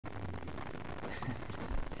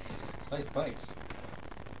Life bites.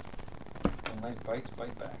 And life bites,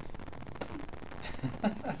 bite back.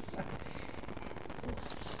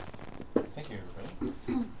 Thank you,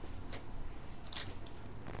 everybody.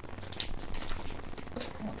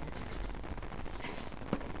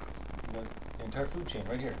 The entire food chain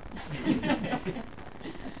right here.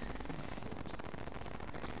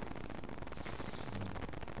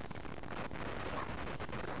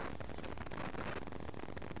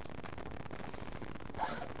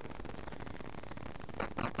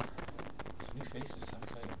 Some new faces, I'm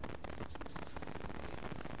excited.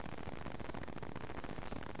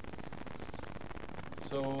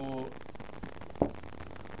 So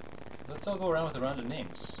let's all go around with a round of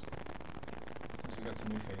names, since we got some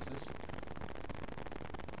new faces.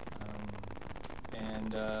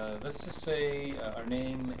 And let's just say our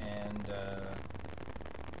name and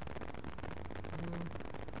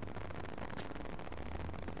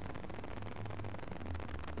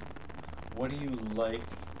what do you like?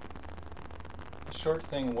 A short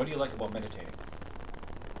thing. What do you like about meditating?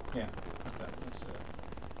 Yeah, like that. Let's,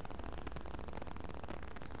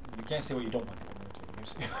 you can't say what you don't like about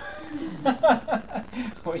meditating.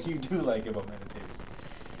 What you do like about meditating.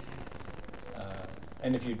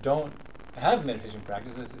 And if you don't have meditation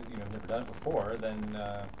practices, you know, never done it before, then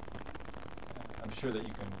I'm sure that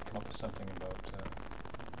you can come up with something about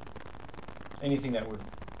anything that would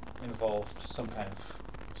involve some kind of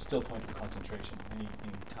still point of concentration, any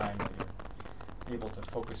time that you're able to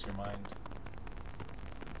focus your mind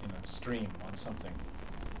in a stream on something.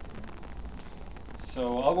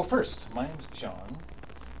 So I'll go first. My name's John,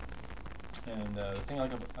 and the thing I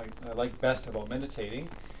like best about meditating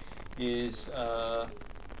is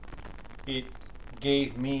it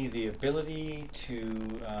gave me the ability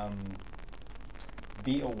to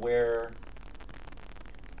be aware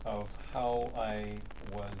of how I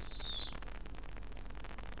was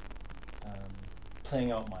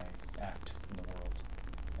playing out my act in the world,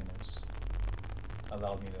 and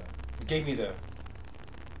it gave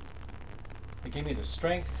me the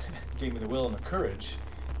strength, it gave me the will and the courage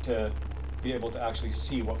to be able to actually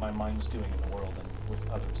see what my mind was doing in the world and with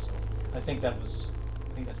others. So I think that's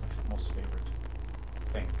my most favorite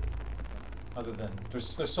thing. Other than there's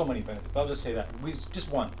so many benefits, but I'll just say that just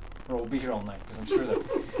one, or we'll be here all night, because I'm sure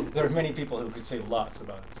that there are many people who could say lots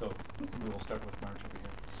about it. So we will start with Marge over here.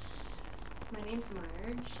 My name's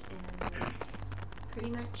Marge, and it's pretty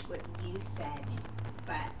much what you said,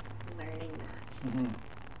 but learning that. Mm-hmm.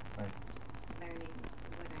 Right. Learning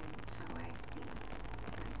how I see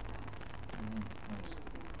myself. Mm-hmm. Nice.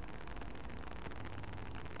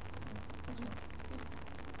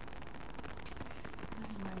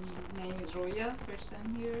 That's fine. My name is Roya, first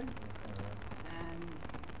time here, and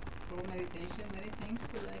for meditation, many things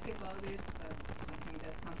to like about it, but something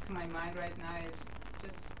that comes to my mind right now is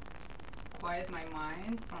just quiet my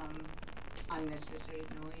mind from unnecessary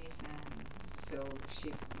noise and so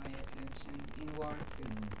shift my attention inward to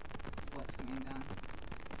what's going on.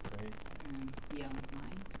 Great. Beyond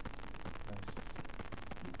mind. Nice.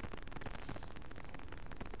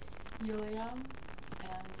 Yulia,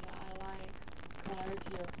 and I like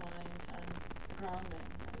clarity of mind and grounding.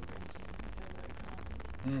 Everything seems very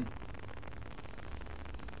grounded.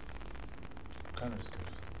 Kind of is good.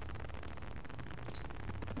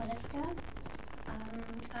 Melissa,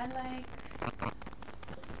 I like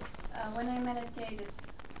when I meditate,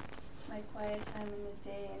 it's my quiet time in the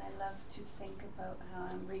day, and I love to think about how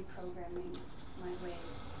I'm reprogramming my way of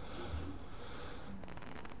thinking.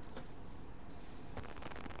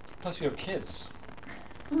 Plus you have kids.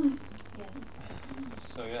 Yes.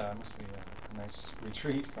 So yeah, it must be a nice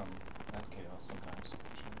retreat from that chaos sometimes.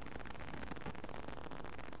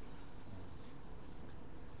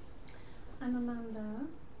 I'm Amanda.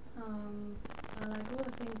 I like all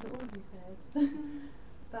the things that all of you said,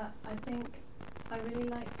 but I think I really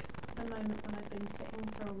like the moment when I've been sitting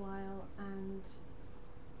for a while, and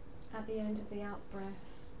at the end of the out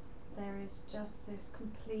breath there is just this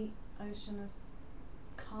complete ocean of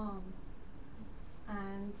calm,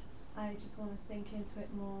 and I just want to sink into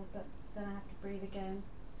it more, but then I have to breathe again,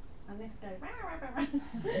 and this goes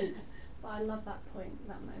but I love that point,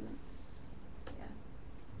 that moment. Yeah.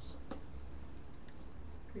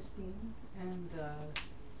 Christine, and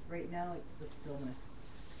right now it's the stillness.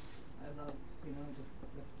 I love, just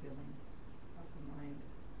the stilling of the mind.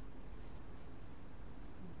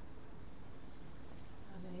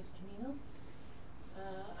 My name is Camille.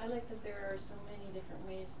 I like that there are so many different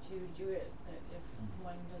ways to do it, that if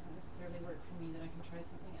one doesn't necessarily work for me, that I can try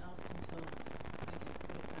something else until I get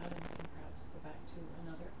good at that and can perhaps go back to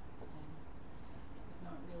another. There's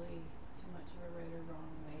not really too much of a right or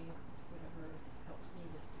wrong way. It's whatever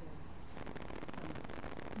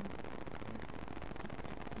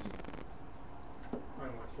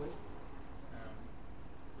sleep.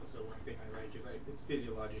 So one thing I like is it's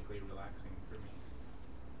physiologically relaxing for me.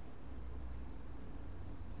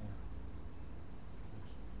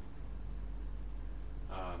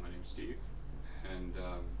 My name's Steve, and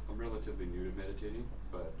I'm relatively new to meditating,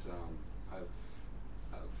 but I've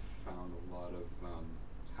found a lot of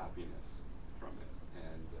happiness from it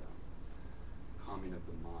and calming of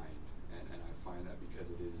the mind, and I find that because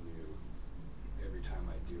it is new, every time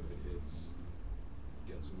I do it, it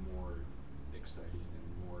gets more exciting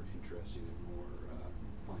and more interesting and more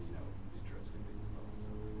finding out interesting things about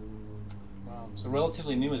myself. Wow. So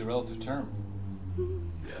relatively new is a relative term.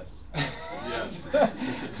 Yes. Yes.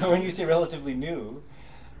 So when you say relatively new,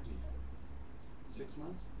 6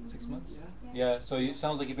 months? 6 months? Yeah. Yeah. So it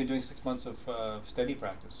sounds like you've been doing 6 months of steady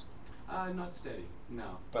practice. Not steady,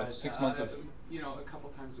 no. But 6 months of a couple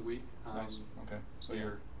times a week. Nice. Okay. So yeah,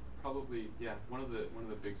 you're probably one of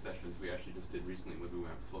the big sessions we actually just did recently was we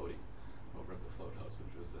went floating over at the float house,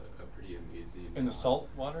 which was a pretty amazing. in the salt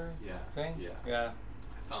water thing? Yeah. Yeah.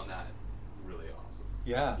 I found that really awesome.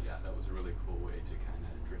 Yeah. Yeah, that was a really cool way to kind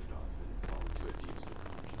of drift off and fall into a deep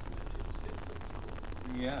subconscious meditative state. So it's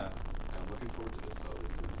cool. Yeah. I'm looking forward to this though.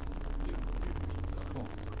 This is new to me, so Cool.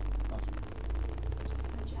 this is great. Awesome.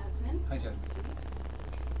 I'm Jasmine. Hi, Jasmine.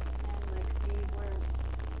 And like Steve, we're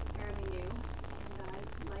fairly new, and I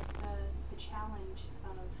like the challenge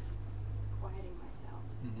of quieting myself.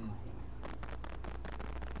 Mhm. Quieting my mind.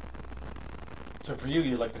 So for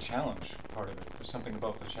you like the challenge part of it. There's something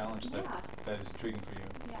about the challenge Yeah. that is intriguing for you.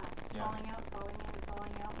 Yeah, Yeah. falling out, falling in,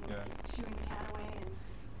 falling out, and Yeah. shooing the cat away, and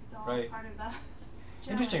it's all Right. part of the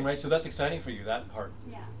Interesting, right? So that's exciting for you, that part.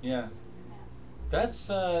 Yeah. Yeah. Yeah. That's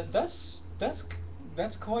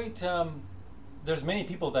quite. There's many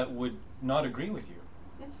people that would not agree with you.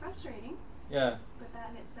 It's frustrating, Yeah. but that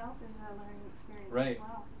in itself is a learning experience Right. as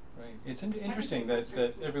well. Right. It's interesting Everything that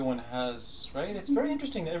frustrates me. everyone has, right? It's very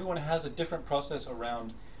interesting that everyone has a different process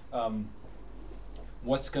around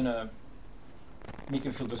what's going to make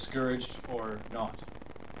them feel discouraged or not.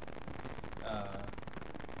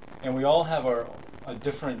 And we all have a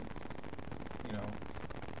different,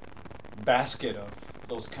 basket of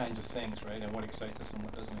those kinds of things, right? And what excites us and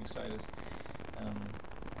what doesn't excite us.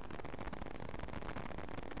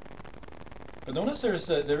 But notice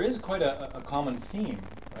there is quite a common theme,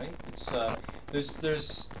 right? It's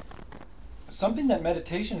there's something that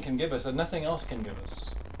meditation can give us that nothing else can give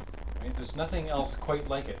us, right? There's nothing else quite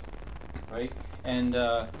like it, right? And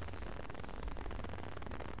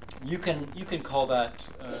you can call that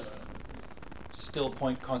still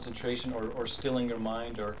point concentration or stilling your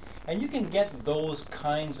mind, and you can get those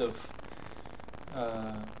kinds of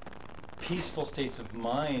peaceful states of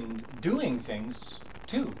mind doing things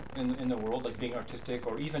too in the world, like being artistic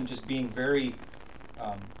or even just being very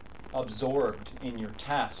absorbed in your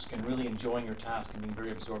task and really enjoying your task and being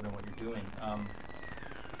very absorbed in what you're doing.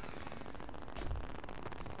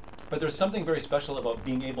 But there's something very special about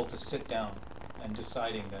being able to sit down and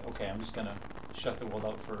deciding that, okay, I'm just going to shut the world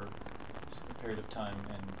out for a period of time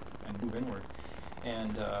and move inward.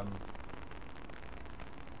 And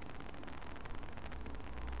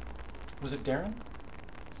was it Darren?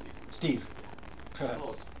 Steve.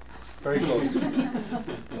 Close. Very close.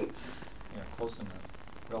 Yeah, close in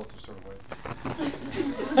a relative sort of way.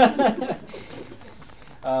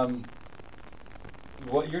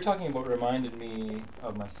 What you're talking about reminded me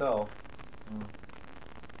of myself.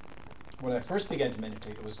 When I first began to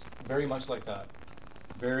meditate, it was very much like that.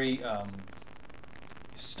 Very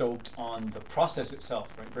stoked on the process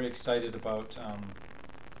itself, right? Very excited about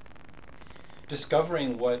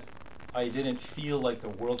discovering what I didn't feel like the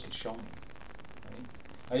world could show me. Right?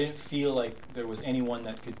 I didn't feel like there was anyone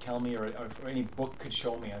that could tell me or any book could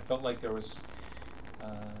show me. I felt like there was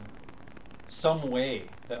some way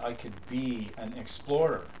that I could be an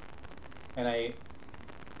explorer. And I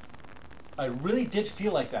really did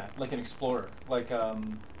feel like that, like an explorer. Like,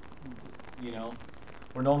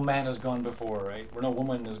 where no man has gone before, right? Where no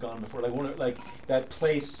woman has gone before. Like that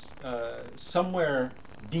place somewhere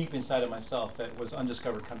deep inside of myself that was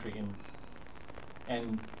undiscovered country.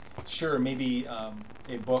 And sure, maybe a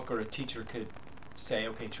book or a teacher could say,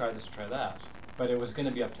 okay, try this or try that. But it was going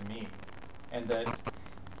to be up to me. And that,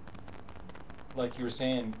 like you were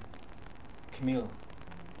saying, Camille,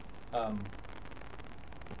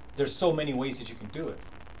 there's so many ways that you can do it.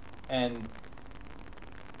 And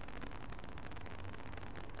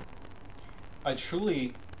I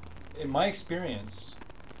truly, in my experience,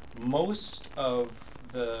 most of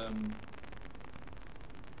the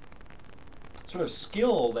sort of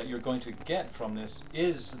skill that you're going to get from this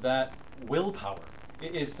is that willpower.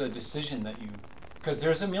 It is the decision that you, because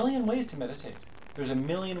there's a million ways to meditate. There's a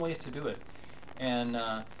million ways to do it, and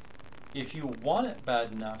if you want it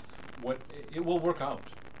bad enough, it will work out.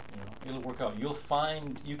 It'll work out. You'll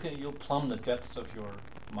find you'll plumb the depths of your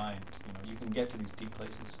mind. You can get to these deep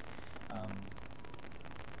places.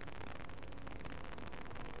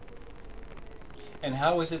 And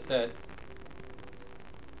how is it that,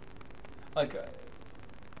 like,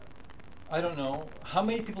 I don't know, how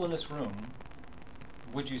many people in this room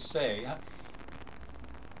would you say,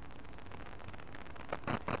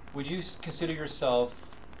 would you consider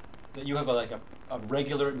yourself that you have a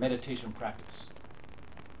regular meditation practice?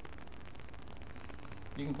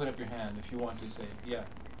 You can put up your hand if you want to say, yeah.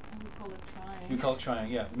 We call it trying. You call it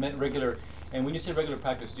trying, yeah. Regular, and when you say regular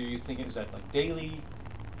practice, do you think, is that like daily,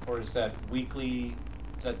 or is that weekly?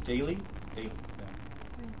 Is that daily? Daily, yeah.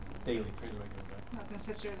 Daily, pretty regular, right? Not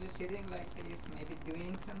necessarily sitting like this, maybe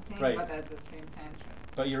doing something, Right. but at the same time.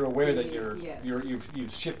 But you're aware that Yes.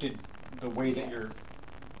 you've shifted the way that you're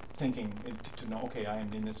Yes. thinking to know, okay, I'm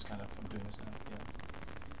doing this now,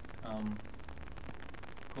 yeah.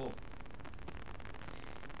 Cool.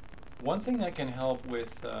 One thing that can help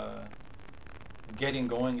with getting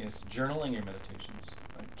going is journaling your meditations.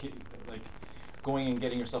 Like going and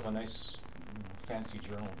getting yourself a nice fancy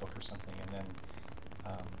journal book or something, and then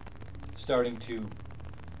starting to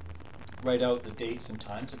write out the dates and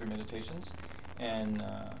times of your meditations, and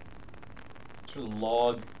sort of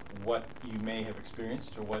log what you may have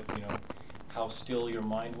experienced, or what, how still your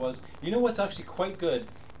mind was. What's actually quite good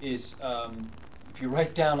is if you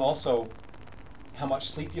write down also how much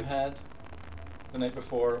sleep you had the night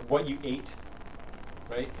before, what you ate,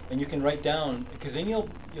 right? And you can write down, because then you'll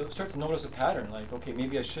start to notice a pattern, like, okay,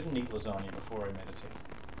 maybe I shouldn't eat lasagna before I meditate.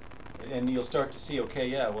 And you'll start to see, okay,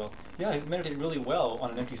 yeah, I meditate really well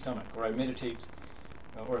on an empty stomach, or I meditate,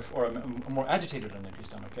 or I'm more agitated on an empty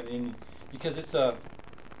stomach. Because it's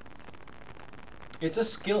a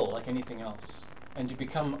skill like anything else. And to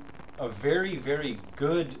become a very, very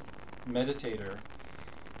good meditator,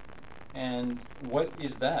 and what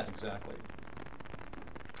is that exactly?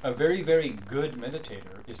 A very, very good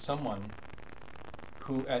meditator is someone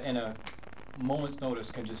who, in a moment's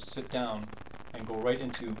notice, can just sit down and go right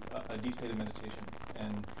into a deep state of meditation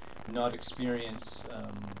and not experience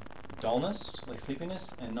dullness, like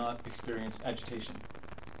sleepiness, and not experience agitation.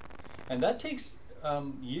 And that takes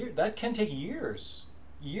that can take years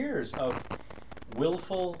of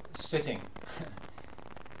willful sitting.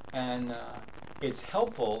 And it's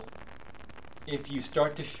helpful if you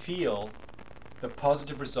start to feel the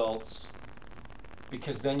positive results,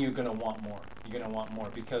 because then you're going to want more. You're going to want more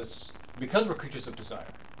because we're creatures of desire,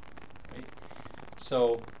 right?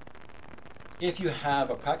 So if you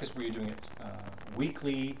have a practice where you're doing it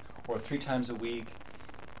weekly or 3 times a week,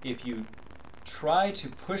 if you try to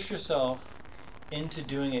push yourself into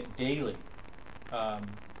doing it daily,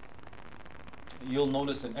 you'll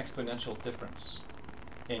notice an exponential difference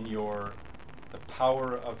in the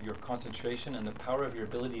power of your concentration and the power of your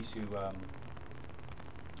ability to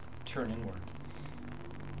turn inward.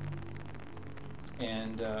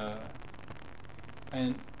 And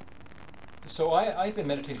so I've been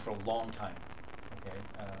meditating for a long time. Okay.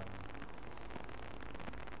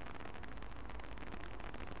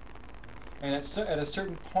 And at a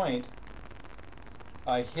certain point,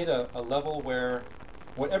 I hit a level where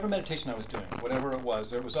whatever meditation I was doing, whatever it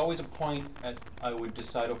was, there was always a point I would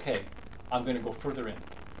decide, okay, I'm going to go further in.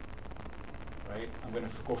 Right? I'm going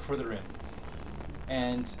to go further in.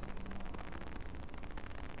 And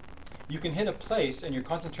you can hit a place, and your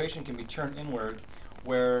concentration can be turned inward,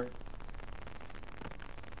 where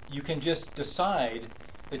you can just decide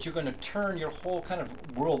that you're going to turn your whole kind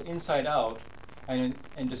of world inside out, and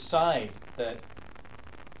decide that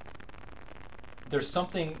there's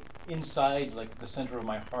something inside, like the center of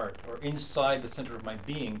my heart, or inside the center of my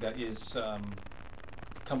being, that is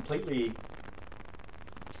completely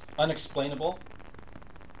unexplainable,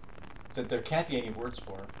 that there can't be any words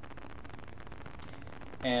for,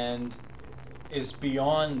 and is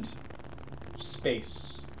beyond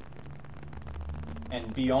space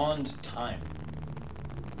and beyond time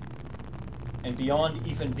and beyond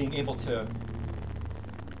even being able to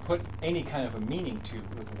put any kind of a meaning to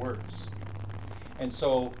with words. And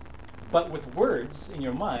so, but with words in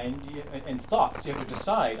your mind and thoughts, you have to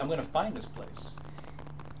decide, I'm going to find this place.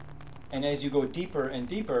 And as you go deeper and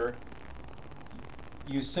deeper,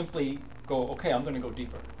 you simply go, okay, I'm going to go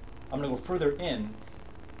deeper. I'm going to go further in.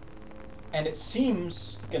 And it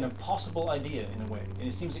seems like an impossible idea in a way, and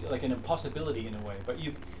it seems like an impossibility in a way. But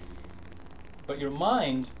your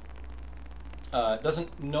mind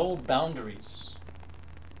doesn't know boundaries,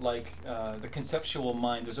 like the conceptual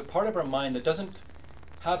mind. There's a part of our mind that doesn't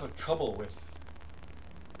have a trouble with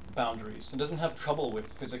boundaries. It doesn't have trouble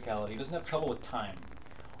with physicality. It doesn't have trouble with time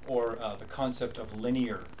or the concept of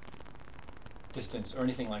linear distance or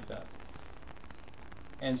anything like that.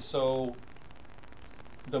 And so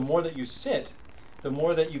the more that you sit, the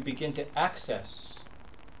more that you begin to access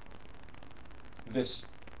this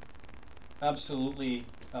absolutely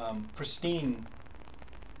pristine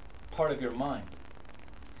part of your mind.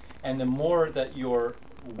 And the more that your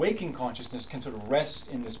waking consciousness can sort of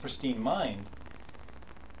rest in this pristine mind,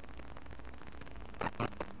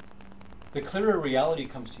 the clearer reality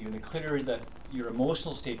comes to you, and the clearer that your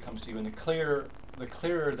emotional state comes to you, and the clearer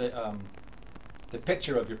the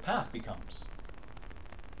picture of your path becomes.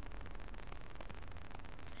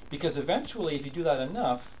 Because eventually, if you do that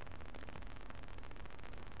enough,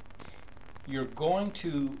 you're going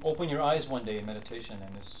to open your eyes one day in meditation,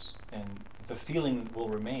 and the feeling will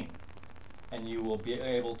remain, and you will be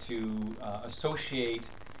able to associate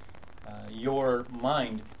your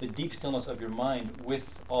mind, the deep stillness of your mind,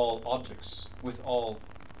 with all objects, with all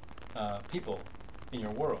people in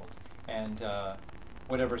your world, and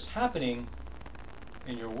whatever's happening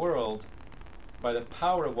in your world, by the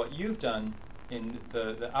power of what you've done in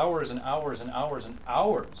the hours and hours and hours and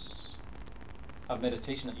hours of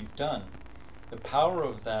meditation that you've done, the power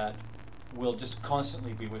of that will just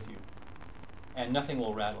constantly be with you, and nothing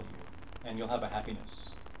will rattle you, and you'll have a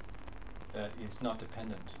happiness that is not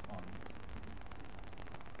dependent on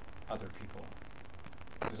other people.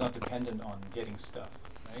 It's not dependent on getting stuff,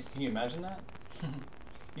 right? Can you imagine that? Can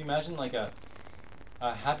you imagine like a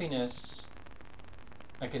happiness,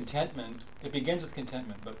 a contentment? It begins with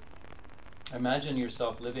contentment, but imagine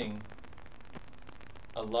yourself living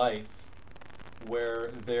a life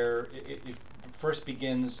where it first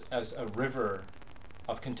begins as a river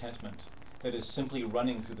of contentment that is simply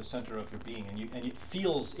running through the center of your being, and it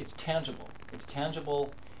feels, it's tangible,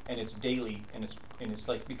 and it's daily, and it's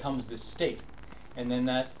like becomes this state, and then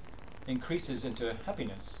that increases into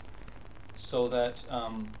happiness, so that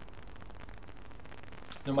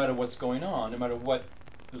no matter what's going on, no matter what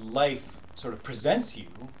life sort of presents you,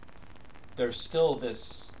 there's still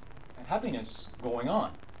this happiness going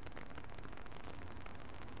on.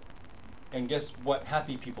 And guess what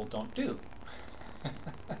happy people don't do?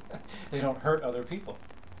 They don't hurt other people,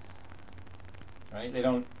 right?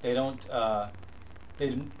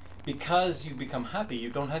 Because you become happy, you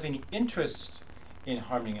don't have any interest in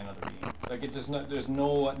harming another being. Like there's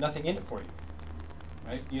nothing in it for you,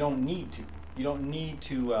 right? You don't need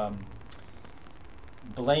to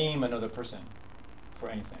blame another person for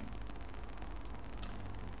anything.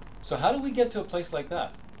 So how do we get to a place like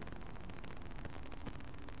that?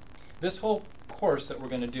 This whole course that we're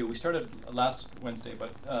going to do, we started last Wednesday,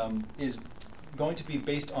 but is going to be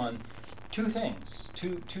based on two things,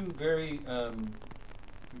 two very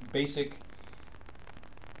basic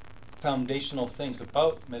foundational things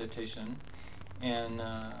about meditation. And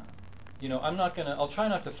I'll try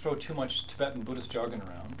not to throw too much Tibetan Buddhist jargon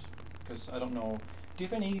around, because I don't know. Do you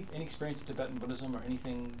have any experience in Tibetan Buddhism or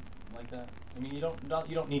anything like that? I mean, you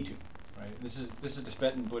don't need to, right? This is the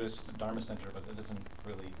Tibetan Buddhist Dharma Center, but that doesn't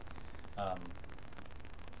really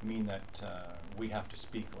mean that we have to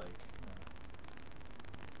speak like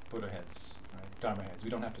Buddha heads, right? Dharma heads. We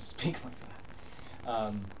don't have to speak like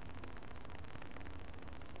that.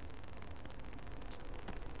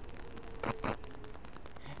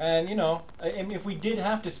 And if we did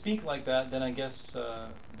have to speak like that, then I guess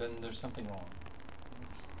then there's something wrong.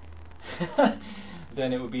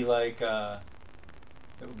 Then it would be like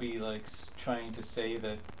trying to say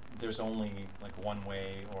that there's only like one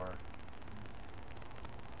way, or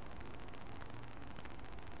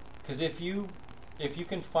because if you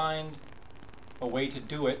can find a way to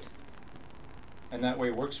do it, and that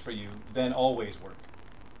way works for you, then always work.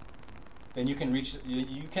 Then you can reach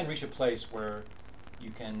a place where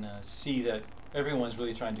you can see that everyone's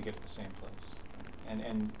really trying to get to the same place,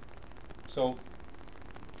 and so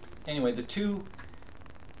anyway, the two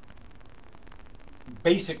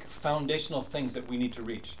basic foundational things that we need to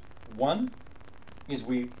reach. One is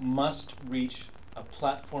we must reach a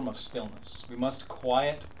platform of stillness. We must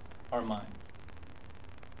quiet our mind,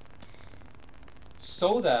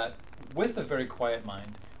 so that with a very quiet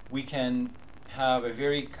mind, we can have a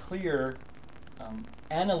very clear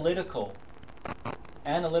analytical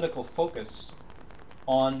focus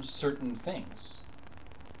on certain things.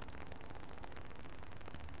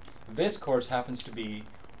 This course happens to be,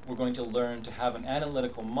 we're going to learn to have an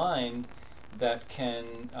analytical mind that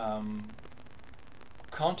can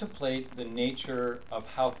contemplate the nature of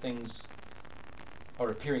how things are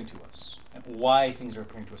appearing to us, and why things are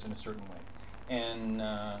appearing to us in a certain way, and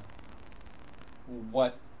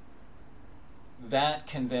what that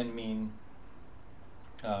can then mean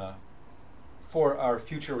for our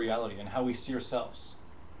future reality and how we see ourselves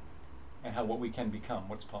and what we can become,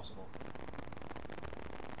 what's possible.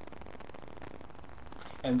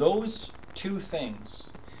 And those two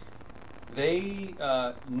things, they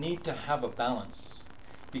need to have a balance,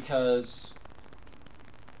 because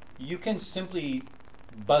you can simply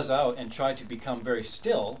buzz out and try to become very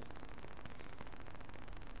still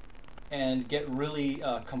and get really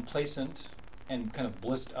complacent and kind of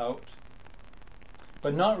blissed out,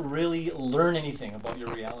 but not really learn anything about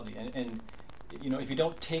your reality. And you know, if you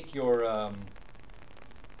don't take your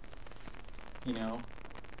you know,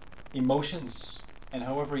 emotions and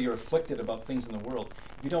however you're afflicted about things in the world,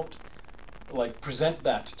 if you don't like present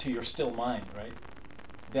that to your still mind, right,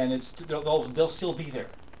 then they'll still be there.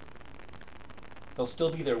 They'll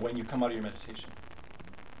still be there when you come out of your meditation.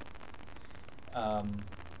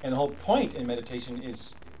 And the whole point in meditation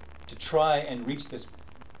is to try and reach this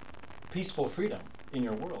peaceful freedom in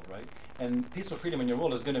your world, right? And peaceful freedom in your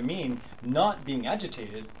world is going to mean not being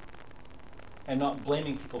agitated and not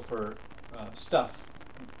blaming people for stuff,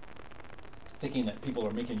 thinking that people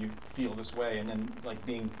are making you feel this way, and then like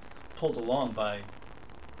being pulled along by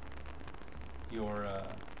your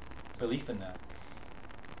belief in that.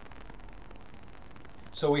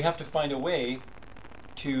 So we have to find a way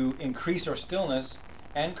to increase our stillness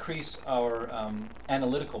and increase our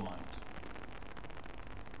analytical mind.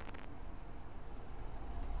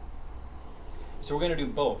 So we're going to do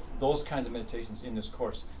both those kinds of meditations in this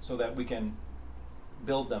course, so that we can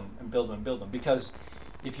build them and build them and build them. Because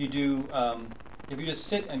if you do, if you just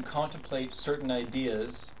sit and contemplate certain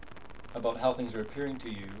ideas about how things are appearing to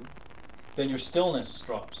you, then your stillness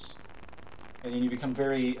drops, and then you become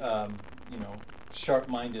very, you know,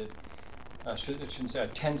 sharp-minded. I shouldn't say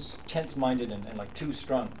tense-minded and like too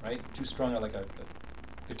strung, right? Too strung, like a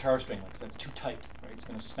guitar string, like that's too tight, right? It's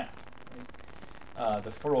going to snap, right? The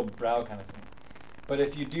furrowed brow kind of thing. But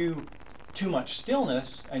if you do too much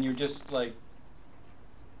stillness and you're just like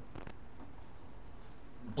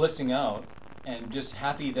blissing out and just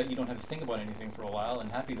happy that you don't have to think about anything for a while,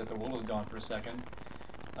 and happy that the world is gone for a second,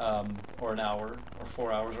 or an hour, or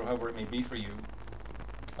 4 hours, or however it may be for you,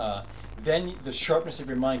 then the sharpness of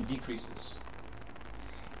your mind decreases.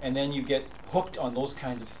 And then you get hooked on those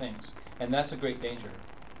kinds of things. And that's a great danger.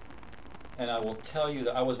 And I will tell you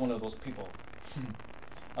that I was one of those people.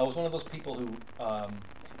 I was one of those people who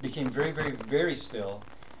became very, very, very still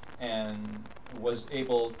and was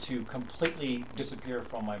able to completely disappear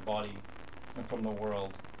from my body and from the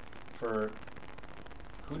world for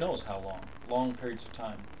who knows how long, long periods of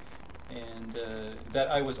time. And that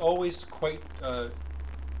I was always quite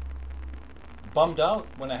bummed out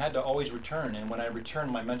when I had to always return, and when I returned,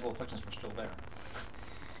 my mental afflictions were still there.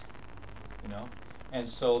 You know, and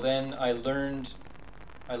so then I learned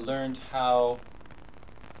how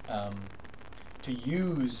to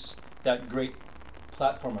use that great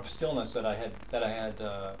platform of stillness that I had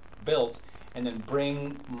built, and then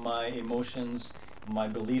bring my emotions, my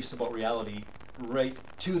beliefs about reality right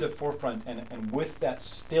to the forefront, and with that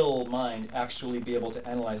still mind actually be able to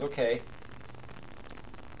analyze, okay,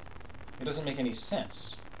 it doesn't make any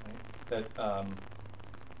sense, right, that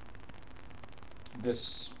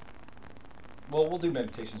this, well, we'll do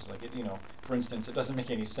meditations like it, you know, for instance, it doesn't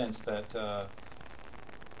make any sense that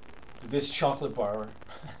this chocolate bar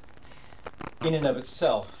in and of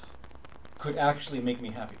itself could actually make me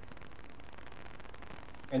happy.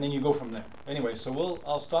 And then you go from there. Anyway, so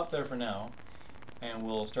I'll stop there for now, and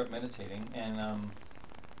we'll start meditating. And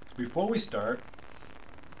before we start,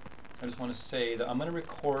 I just want to say that I'm going to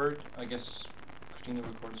record, I guess Christina will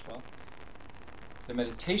record as well, the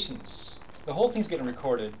meditations. The whole thing's getting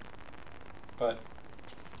recorded, but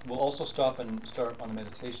we'll also stop and start on the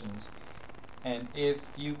meditations. And if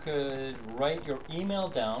you could write your email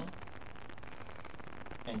down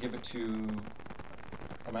and give it to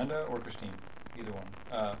Amanda or Christine, either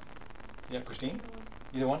one. Yeah, Christine?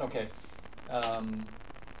 Either one? Okay.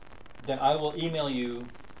 Then I will email you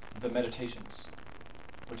the meditations,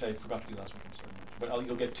 which I forgot to do last week, I'm sorry, but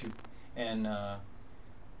you'll get two. And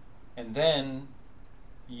then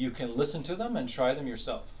you can listen to them and try them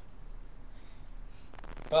yourself.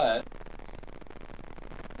 But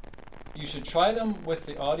you should try them with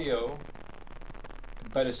the audio,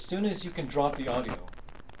 but as soon as you can drop the audio,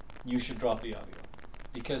 you should drop the audio.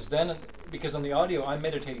 Because on the audio, I'm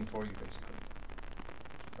meditating for you, basically.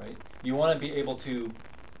 Right? You want to be able to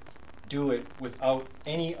do it without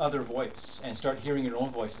any other voice, and start hearing your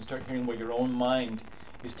own voice, and start hearing what your own mind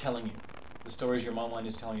is telling you, the stories your own mind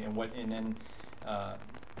is telling you, and then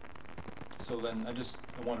so then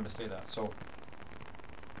I wanted to say that. So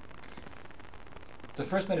the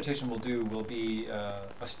first meditation we'll do will be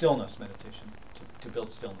a stillness meditation to build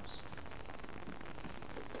stillness.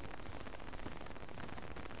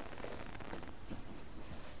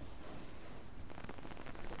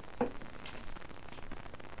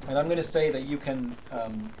 And I'm going to say that you can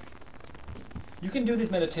do these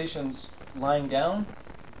meditations lying down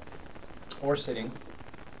or sitting.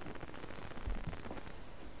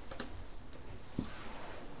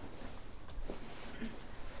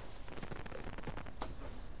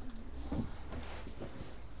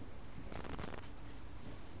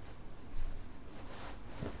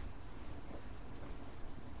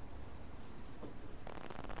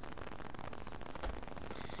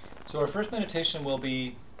 So our first meditation will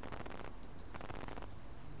be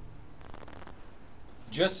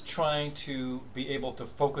just trying to be able to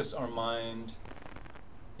focus our mind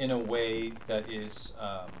in a way that is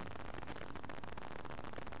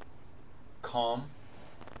calm,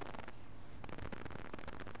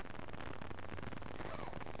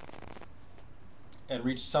 and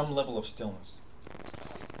reach some level of stillness.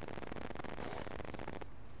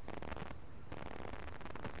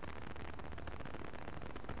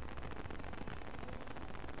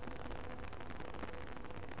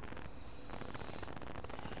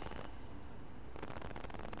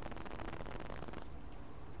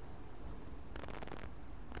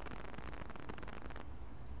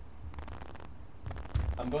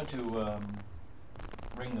 I'm going to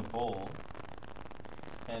bring the bowl,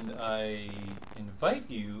 and I invite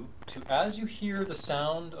you to, as you hear the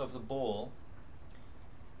sound of the bowl,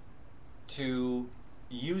 to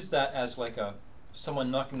use that as like someone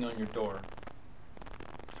knocking on your door.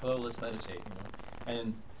 Hello, let's meditate,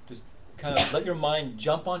 and just kind of let your mind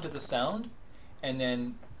jump onto the sound, and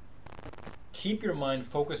then keep your mind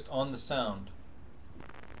focused on the sound,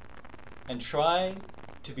 and try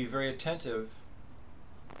to be very attentive.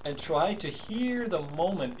 And try to hear the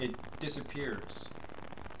moment it disappears.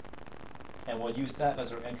 And we'll use that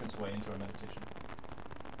as our entranceway into our meditation.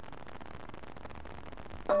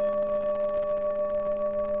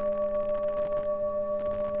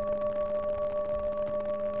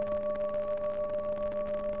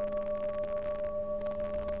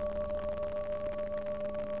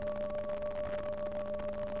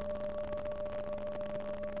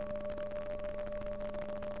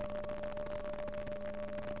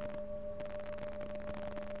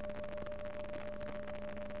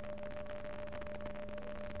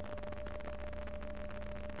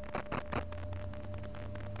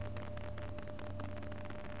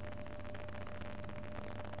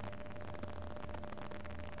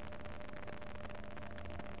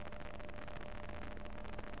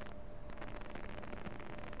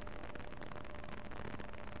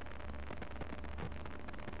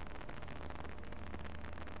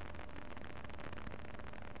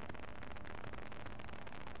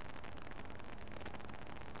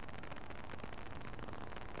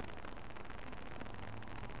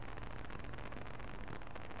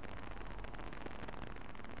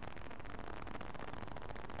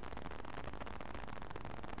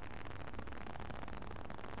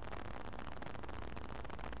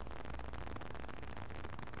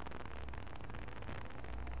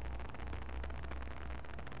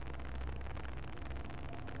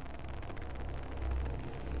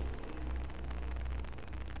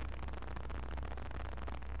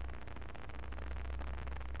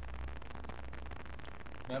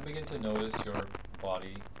 Now begin to notice your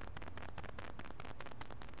body.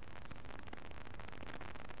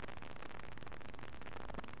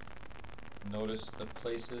 Notice the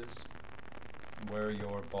places where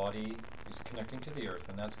your body is connecting to the earth,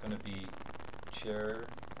 and that's going to be chair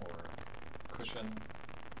or cushion,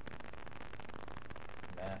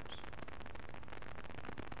 mat.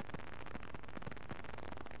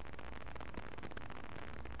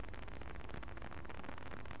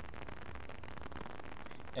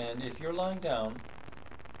 And if you're lying down,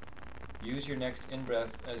 use your next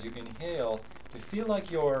in-breath as you inhale to feel like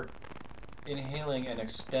you're inhaling and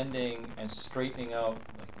extending and straightening out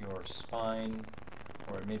like your spine,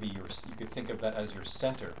 or maybe you could think of that as your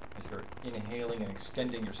center, as you're inhaling and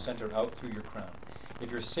extending your center out through your crown. If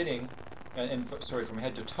you're sitting, from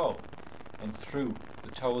head to toe and through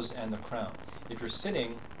the toes and the crown. If you're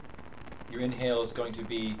sitting, your inhale is going to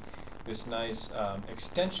be this nice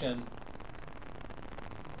extension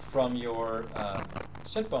from your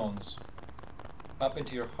sit bones up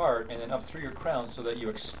into your heart and then up through your crown, so that you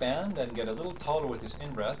expand and get a little taller with this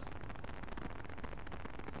in-breath.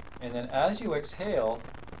 And then as you exhale,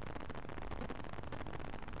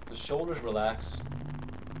 the shoulders relax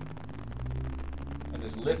and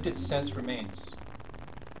this lifted sense remains.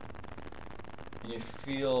 and you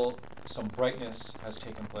feel some brightness has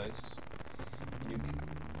taken place. And you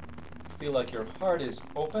feel like your heart is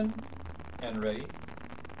open and ready.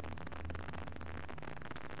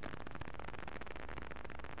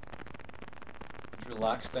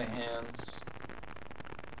 Relax the hands.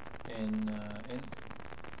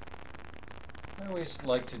 I always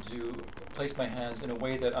like to place my hands in a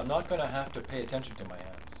way that I'm not going to have to pay attention to my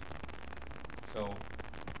hands. So,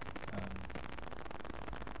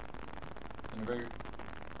 in a very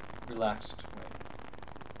relaxed way.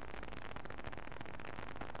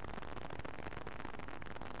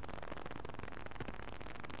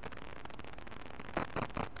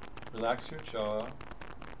 Relax your jaw.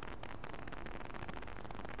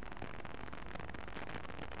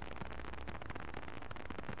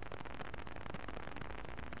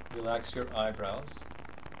 Relax your eyebrows.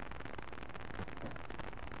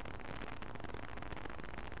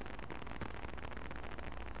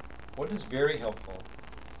 What is very helpful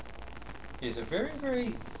is a very,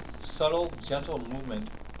 very subtle, gentle movement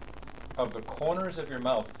of the corners of your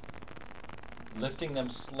mouth, lifting them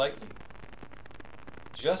slightly,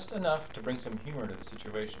 just enough to bring some humor to the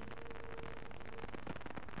situation.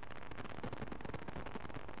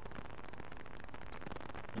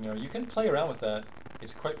 You know, you can play around with that.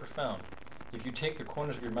 It's quite profound. If you take the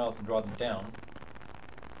corners of your mouth and draw them down,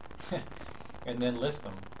 and then lift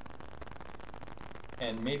them,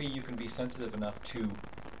 and maybe you can be sensitive enough to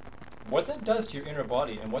what that does to your inner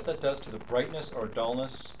body and what that does to the brightness or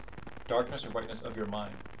dullness, darkness or brightness of your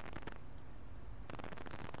mind.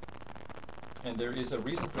 And there is a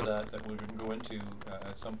reason for that we're going to go into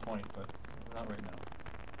at some point, but not right now.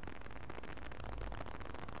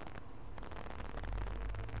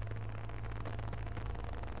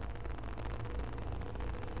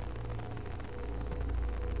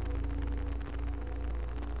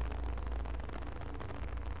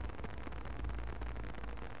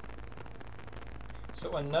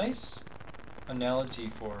 So a nice analogy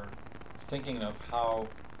for thinking of how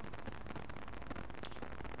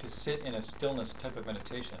to sit in a stillness type of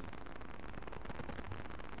meditation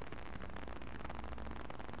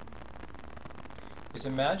is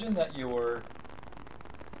imagine that you're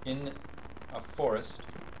in a forest,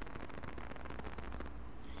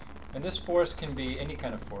 and this forest can be any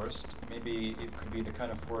kind of forest. Maybe it could be the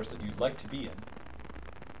kind of forest that you'd like to be in,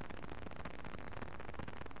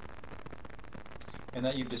 and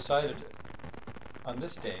that you've decided on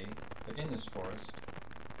this day that in this forest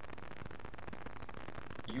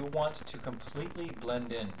you want to completely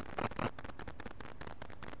blend in,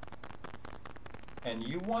 and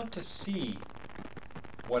you want to see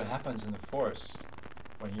what happens in the forest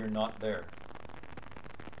when you're not there.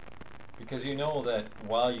 Because you know that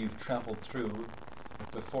while you've trampled through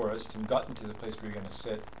the forest and gotten to the place where you're going to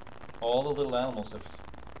sit, all the little animals have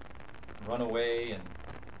run away, and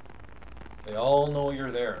they all know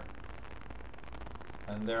you're there,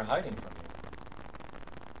 and they're hiding from you.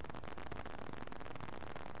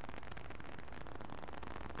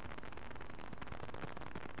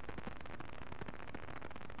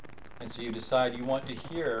 And so you decide you want to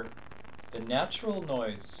hear the natural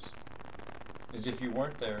noise as if you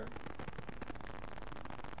weren't there,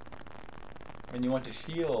 and you want to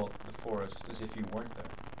feel the forest as if you weren't there.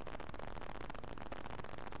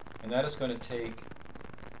 And that is going to take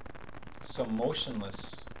some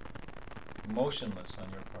motionless on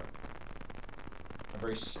your part. A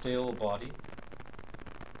very still body.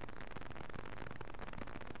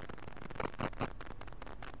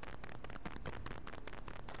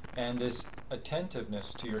 And this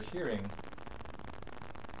attentiveness to your hearing,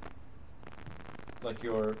 like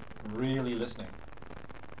you're really listening,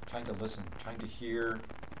 trying to listen, trying to hear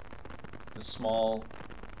the small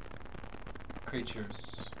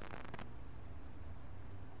creatures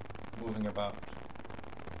moving about.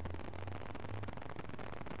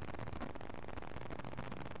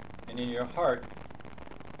 And in your heart,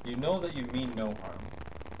 you know that you mean no harm,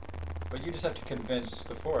 but you just have to convince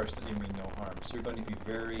the forest that you mean no harm. So you're going to be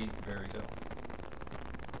very, very still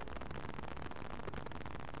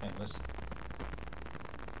and listen.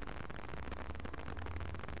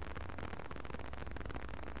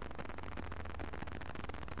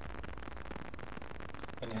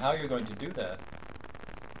 And how you're going to do that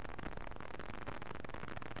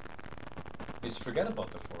is forget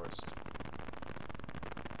about the forest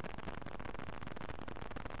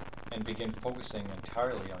and begin focusing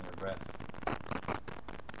entirely on your breath.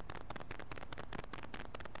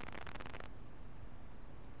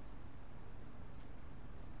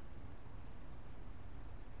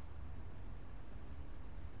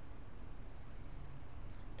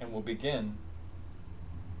 And we'll begin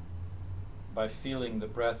by feeling the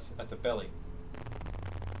breath at the belly.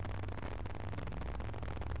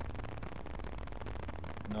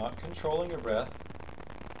 Not controlling your breath,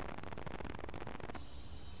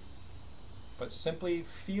 but simply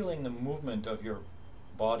feeling the movement of your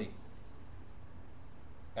body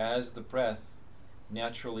as the breath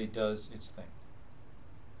naturally does its thing.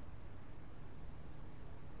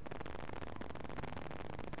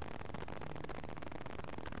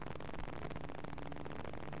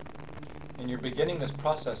 And you're beginning this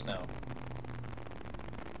process now.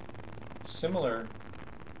 Similar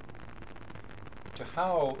to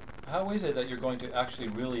how is it that you're going to actually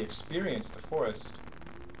really experience the forest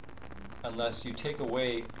unless you take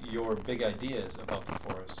away your big ideas about the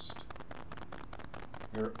forest,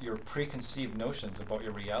 your preconceived notions about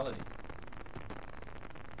your reality?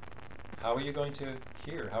 How are you going to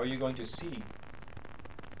hear? How are you going to see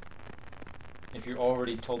if you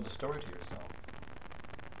already told the story to yourself?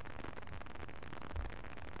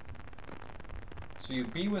 So you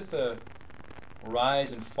be with the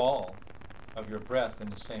rise and fall of your breath in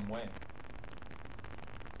the same way.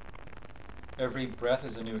 Every breath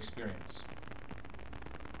is a new experience.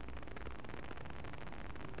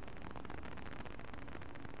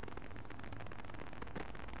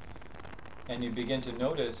 And you begin to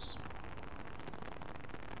notice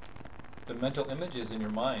the mental images in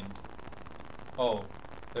your mind. Oh,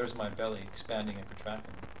 there's my belly expanding and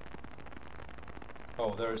contracting.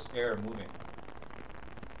 Oh, there's air moving.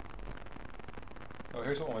 Oh,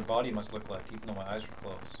 here's what my body must look like, even though my eyes are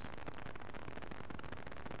closed.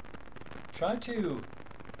 Try to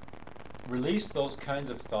release those kinds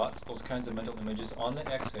of thoughts, those kinds of mental images on the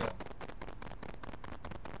exhale.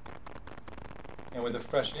 And with a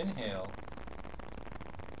fresh inhale,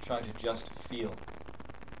 try to just feel.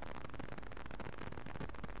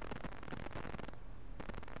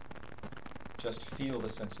 Just feel the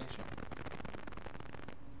sensation.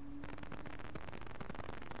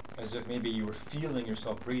 As if maybe you were feeling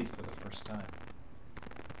yourself breathe for the first time.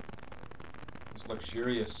 This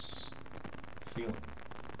luxurious feeling.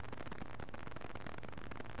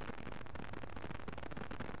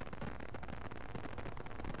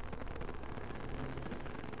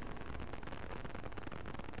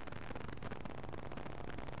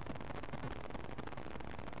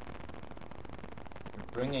 You're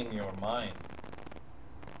bringing your mind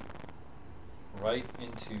right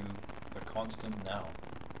into the constant now.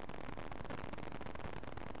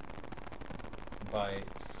 By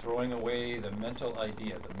throwing away the mental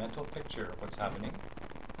idea, the mental picture of what's happening,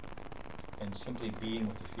 and simply being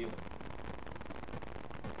with the feeling.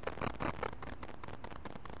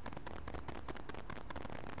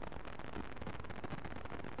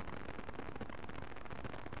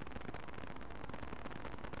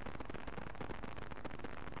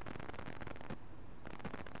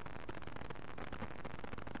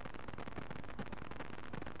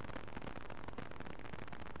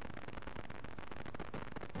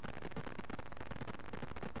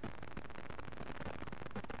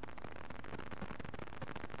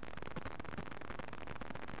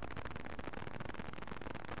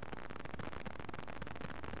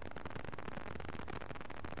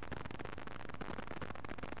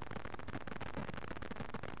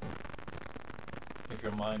 If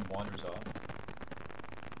your mind wanders off,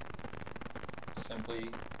 simply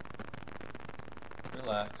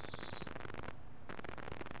relax,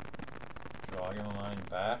 draw your mind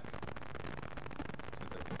back to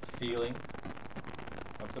the feeling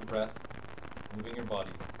of the breath moving your body.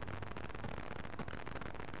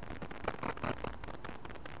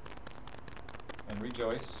 And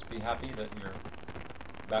rejoice, be happy that you're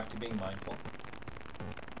back to being mindful.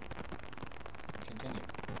 Continue.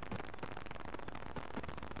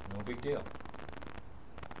 No big deal.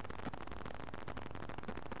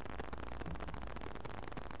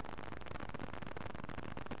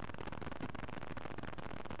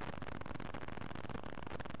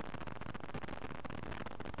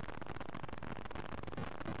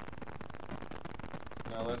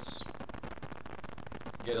 Now let's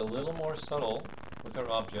get a little more subtle with our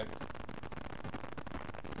object.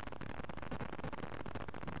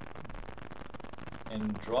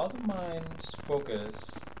 And draw the mind's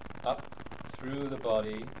focus up through the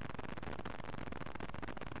body,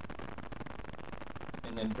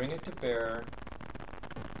 and then bring it to bear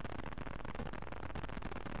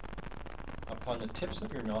upon the tips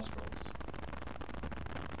of your nostrils.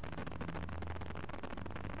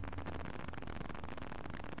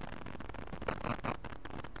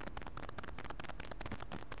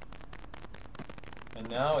 And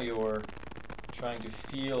now you're trying to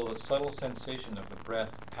feel the subtle sensation of the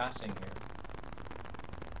breath passing here.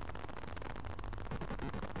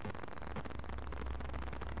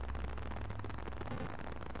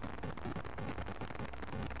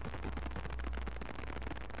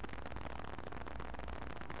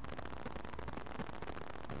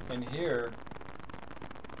 And here,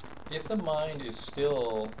 if the mind is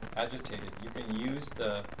still agitated, you can use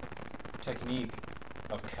the technique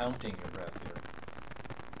of counting your breath here.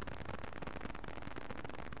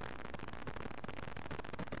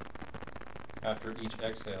 After each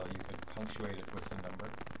exhale, you can punctuate it with the number.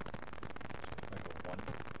 Like a 1.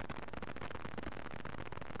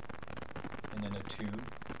 And then a 2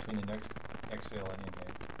 between the next exhale and inhale.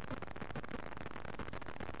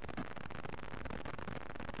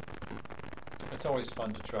 It's always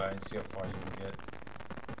fun to try and see how far you can get.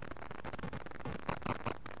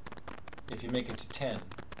 If you make it to 10,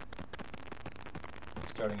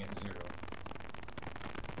 starting at 0.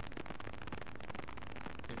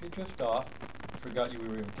 If you drift off, you forgot you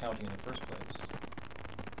were even counting in the first place,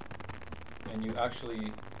 and you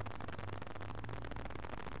actually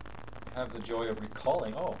have the joy of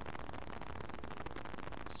recalling, oh,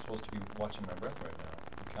 I'm supposed to be watching my breath right now,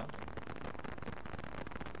 I'm counting.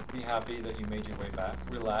 Be happy that you made your way back.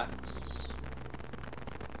 Relax.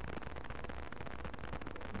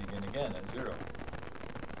 Begin again at 0.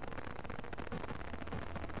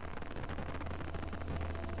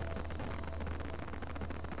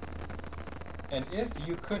 And if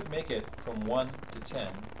you could make it from 1 to 10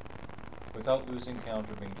 without losing count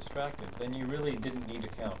or being distracted, then you really didn't need to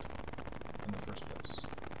count in the first place.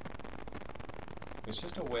 It's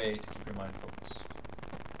just a way to keep your mind focused.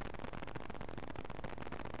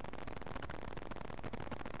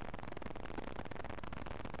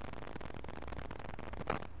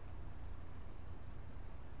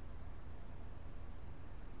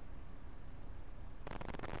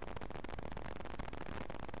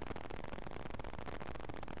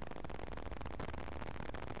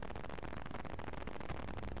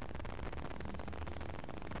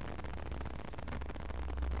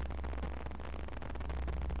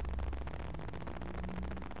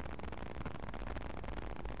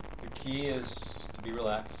 The key is to be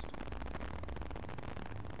relaxed.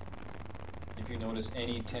 If you notice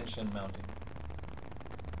any tension mounting,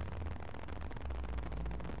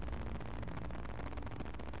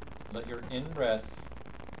 let your in-breath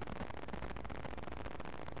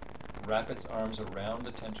wrap its arms around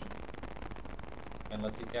the tension and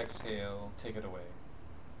let the exhale take it away.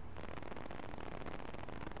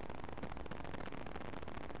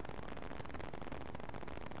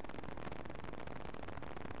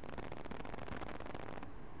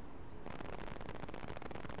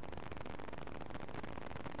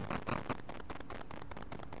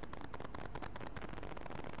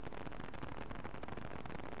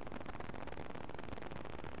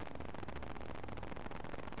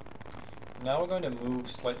 Now we're going to move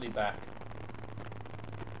slightly back.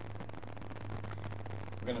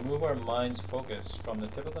 We're going to move our mind's focus from the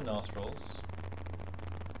tip of the nostrils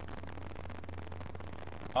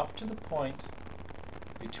up to the point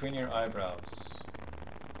between your eyebrows.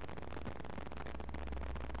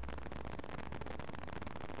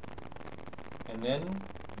 And then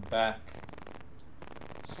back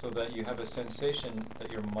so that you have a sensation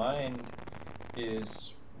that your mind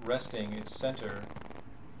is resting its center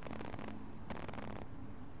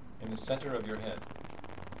in the center of your head.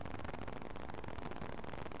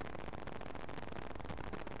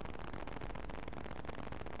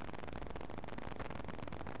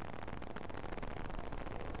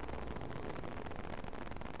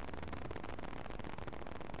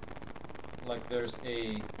 Like there's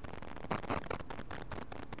a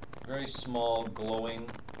very small glowing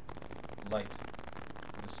light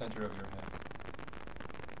in the center of your head.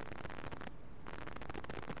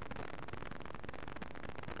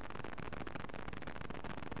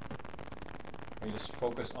 You just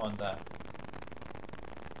focus on that.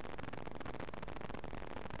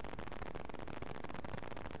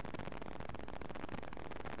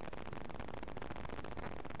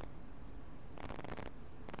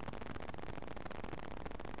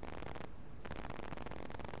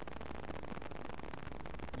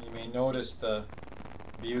 You may notice the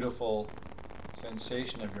beautiful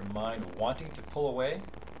sensation of your mind wanting to pull away,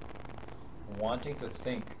 wanting to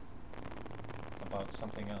think about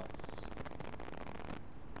something else.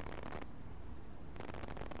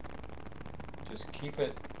 Just keep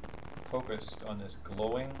it focused on this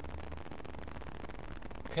glowing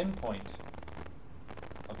pinpoint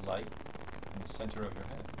of light in the center of your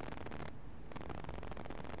head.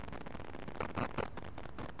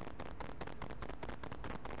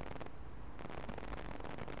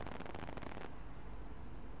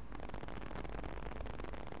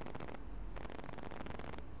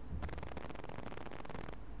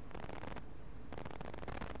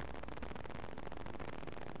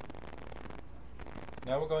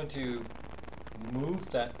 Now we're going to move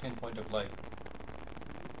that pinpoint of light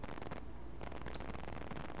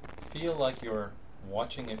feel like you're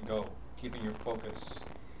watching it go, keeping your focus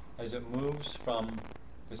as it moves from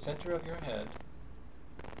the center of your head,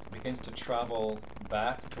 begins to travel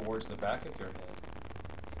back towards the back of your head,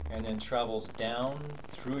 and then travels down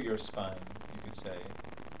through your spine, you could say,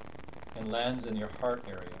 and lands in your heart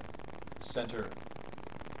area, center.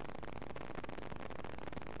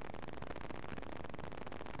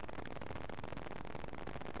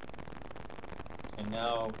 And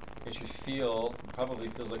now it should feel, probably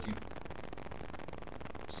feels like you've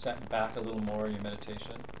sat back a little more in your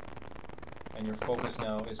meditation, and your focus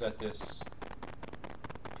now is at this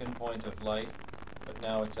pinpoint of light, but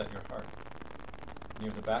now it's at your heart,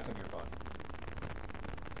 near the back of your body.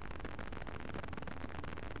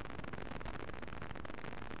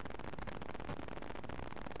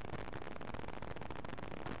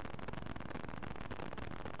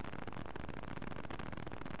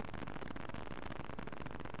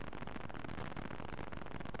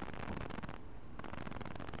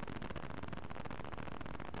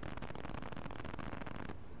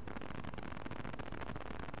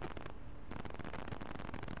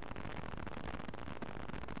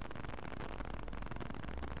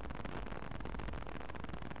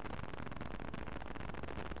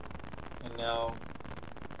 And now,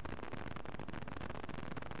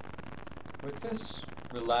 with this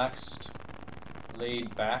relaxed,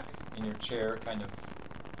 laid back in your chair kind of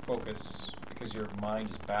focus, because your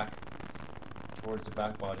mind is back towards the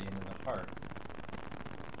back body and in the heart,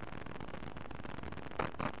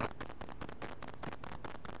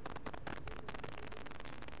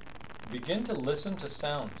 begin to listen to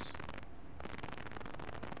sounds.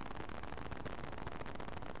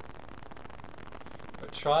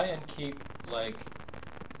 But try and keep like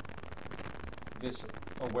this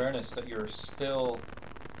awareness that you're still,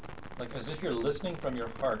 like as if you're listening from your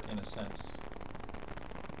heart in a sense,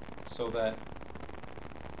 so that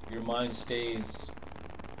your mind stays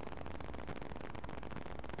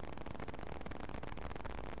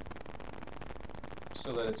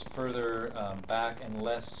so that it's further back and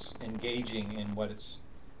less engaging in what it's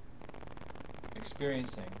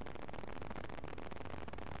experiencing.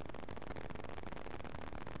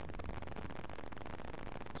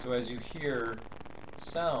 So as you hear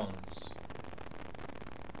sounds,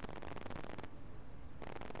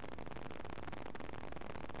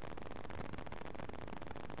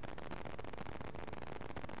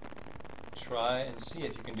 try and see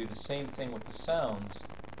if you can do the same thing with the sounds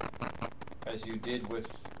as you did with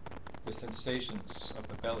the sensations of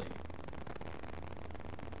the belly.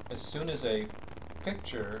 As soon as a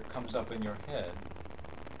picture comes up in your head,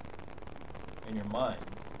 in your mind,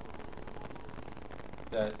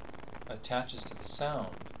 that attaches to the sound,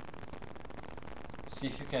 see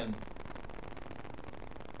if you can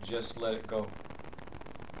just let it go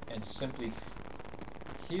and simply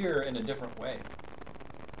hear in a different way.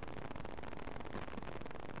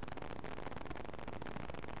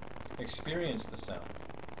 Experience the sound.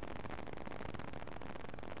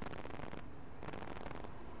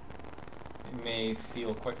 It may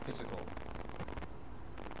feel quite physical.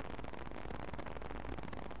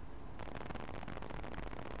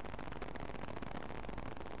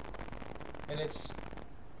 And it's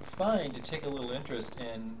fine to take a little interest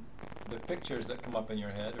in the pictures that come up in your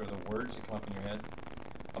head or the words that come up in your head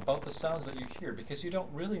about the sounds that you hear, because you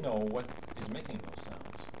don't really know what is making those sounds.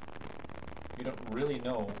 You don't really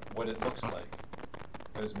know what it looks like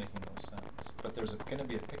that is making those sounds. But there's going to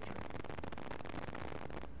be a picture.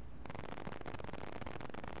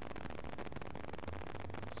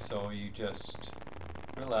 So you just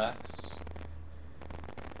relax.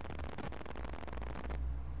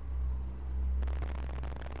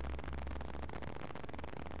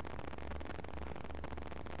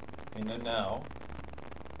 In the now.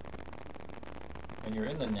 And you're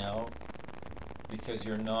in the now because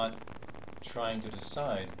you're not trying to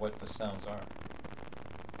decide what the sounds are.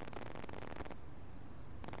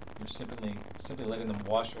 You're simply letting them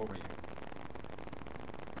wash over you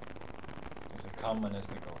as they come and as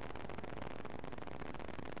they go.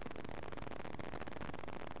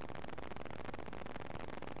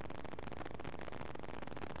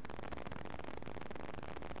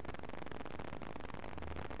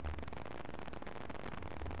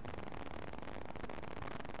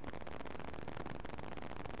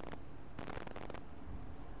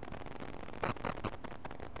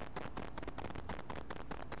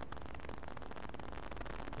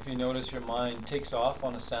 If you notice your mind takes off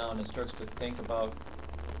on a sound and starts to think about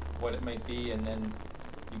what it might be, and then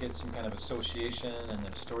you get some kind of association and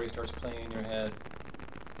then a story starts playing in your head,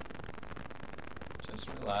 just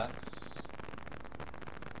relax.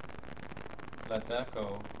 Let that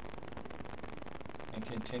go. and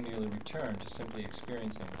continually return to simply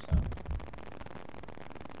experiencing the sound.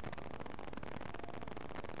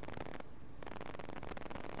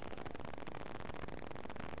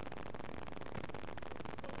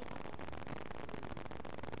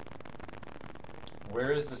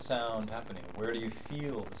 Where is the sound happening? Where do you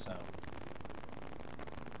feel the sound?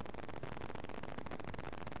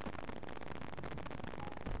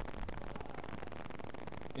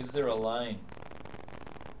 Is there a line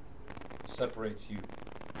that separates you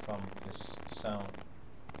from this sound?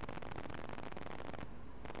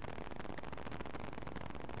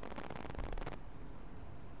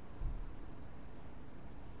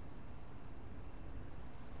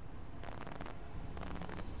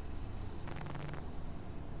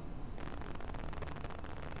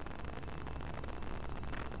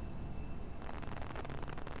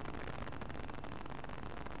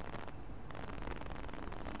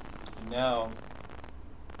 Now,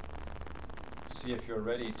 see if you're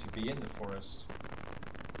ready to be in the forest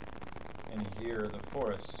and hear the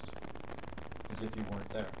forest as if you weren't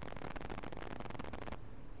there.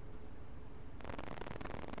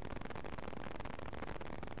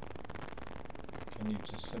 Can you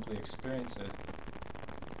just simply experience it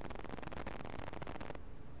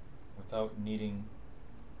without needing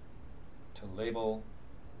to label?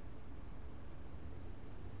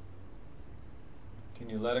 Can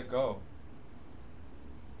you let it go?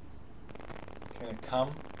 Can it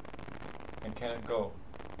come and can it go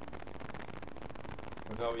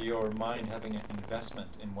without your mind having an investment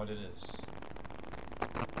in what it is?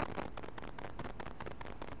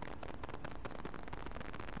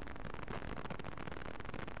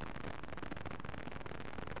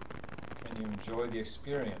 Can you enjoy the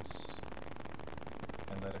experience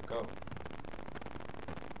and let it go?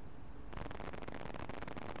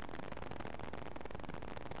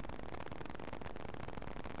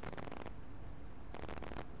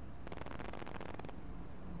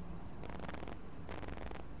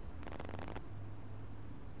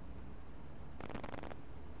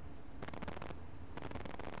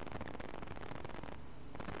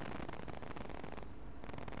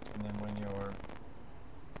 And then when you're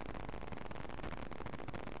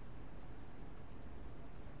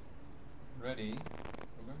ready,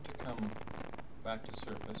 we're going to come back to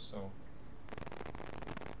surface. So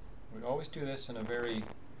we always do this in a very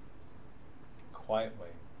quiet way.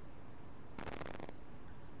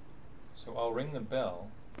 So I'll ring the bell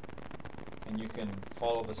and you can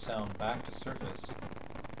follow the sound back to surface,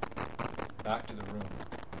 back to the room.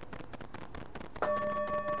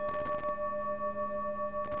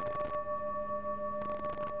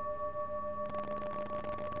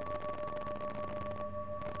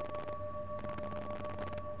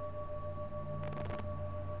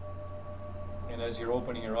 And as you're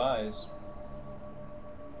opening your eyes,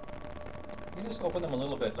 you just open them a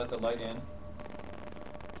little bit, let the light in,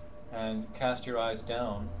 and cast your eyes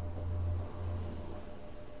down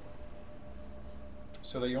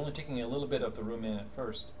so that you're only taking a little bit of the room in at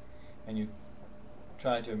first, and you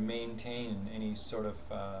try to maintain any sort of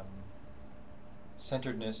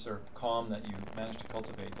centeredness or calm that you manage to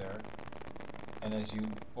cultivate there. And as you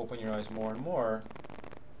open your eyes more and more,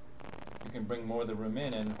 you can bring more of the room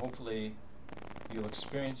in, and hopefully you'll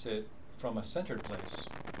experience it from a centered place.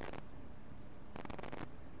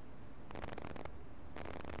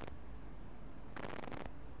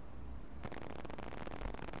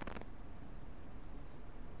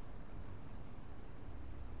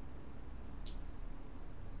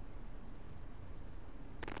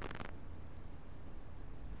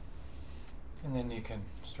 And then you can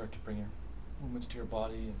start to bring your movements to your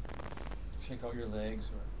body and shake out your legs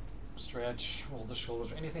or stretch, roll the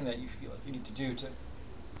shoulders, or anything that you feel like you need to do to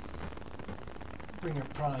bring your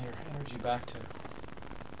prana, your energy back to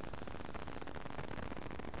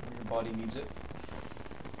where your body needs it.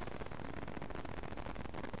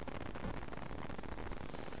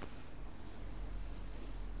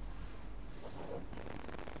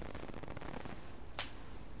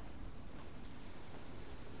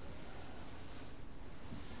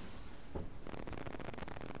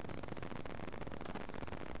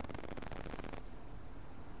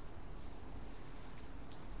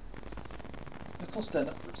 Let's all stand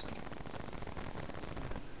up for a second.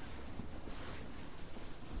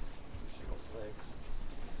 Shake off the legs.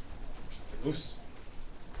 Shake it loose.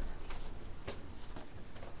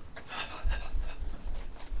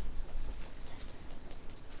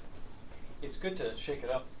 It's good to shake it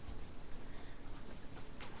up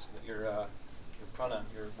so that your prana,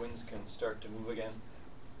 your winds can start to move again.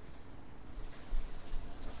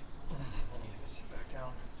 Let me sit back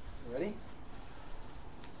down. You ready?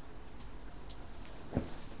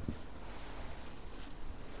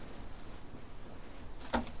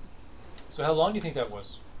 So how long do you think that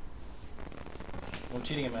was? No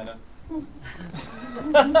cheating, Amanda.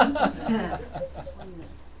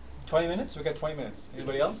 20 minutes? We got 20 minutes.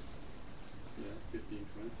 Anybody else? Yeah, 15,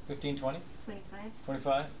 20. 15, 20? 25.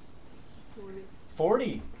 25? 40.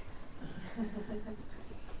 40?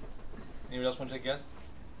 Anybody else want to take a guess?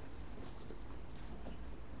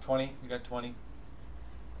 20? You got 20?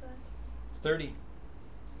 30?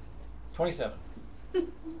 27?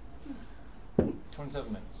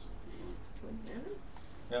 27 minutes. 27?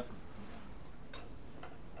 Yep.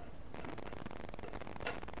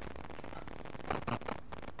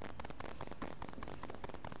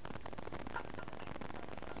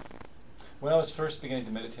 When I was first beginning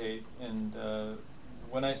to meditate, and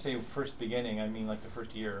when I say first beginning, I mean like the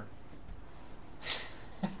first year,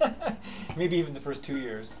 maybe even the first 2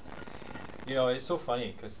 years. You know, it's so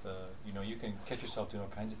funny because you know, you can catch yourself doing all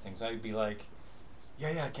kinds of things. I'd be like,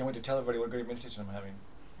 yeah, I can't wait to tell everybody what great meditation I'm having.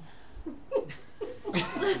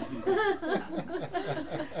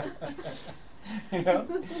 You know?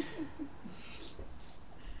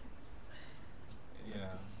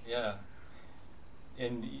 Yeah.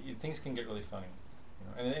 And things can get really funny, you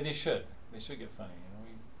know, and they should. They should get funny. You know,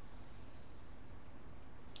 we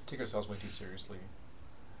take ourselves way too seriously.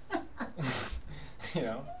 You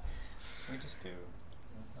know, we just do.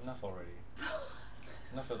 Enough already.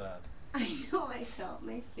 Enough of that. I know, I felt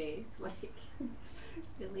my face like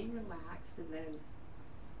really relaxed, and then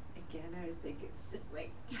again I was like, it's just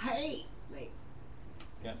like tight, like.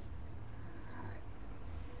 Yeah.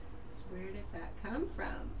 Where does that come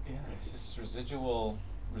from? Yeah, it's just residual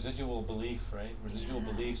belief, right? Residual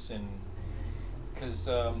beliefs in, because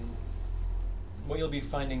what you'll be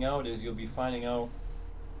finding out is you'll be finding out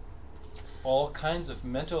all kinds of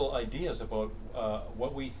mental ideas about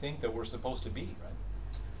what we think that we're supposed to be, right?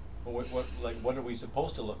 Or what are we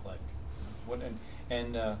supposed to look like? What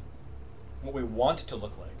and what we want to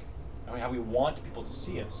look like. I mean, how we want people to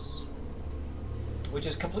see us, which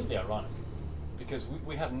is completely ironic, because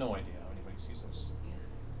we have no idea how anybody sees us,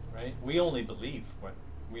 right? We only believe what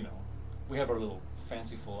we know. We have our little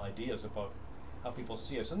fanciful ideas about how people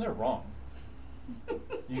see us, and they're wrong.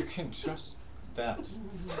 You can trust that.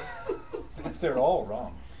 They're all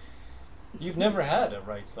wrong. You've never had a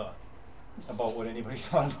right thought about what anybody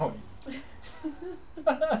thought about you.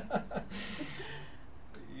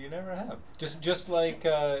 You never have. Just like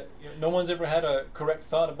no one's ever had a correct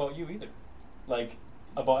thought about you either, like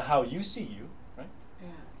about how you see you, right? Yeah.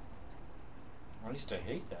 Or at least I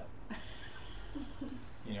hate that.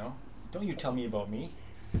 You know, don't you tell me about me.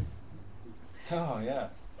 Oh yeah.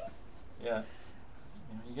 You know,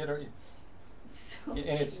 you get So and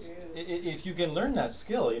it's true. if you can learn that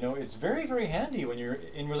skill, you know, it's very, very handy when you're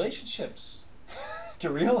in relationships to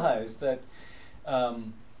realize that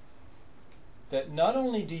that not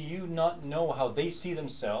only do you not know how they see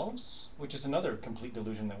themselves, which is another complete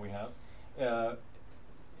delusion that we have,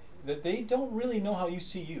 that they don't really know how you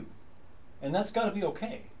see you, and that's got to be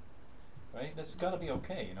okay, right? That's got to be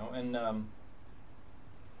okay, you know,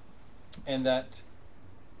 and that.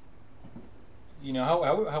 You know,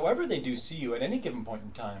 however they do see you at any given point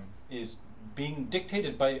in time is being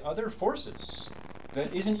dictated by other forces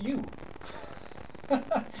that isn't you.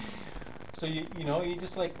 So you know, you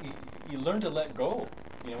just like you learn to let go.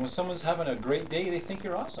 You know, when someone's having a great day, they think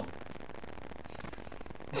you're awesome.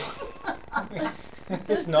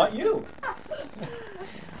 It's not you.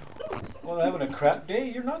 Well, they're having a crap day,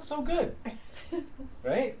 you're not so good.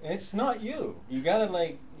 Right? It's not you. You gotta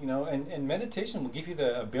like, you know, and meditation will give you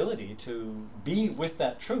the ability to be with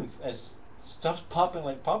that truth as stuff's popping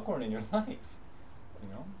like popcorn in your life. You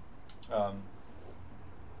know?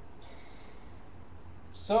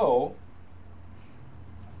 So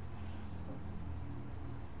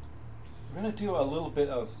we're gonna do a little bit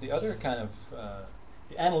of the other kind of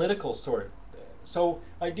the analytical sort. So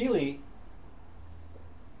ideally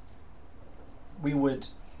we would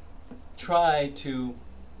try to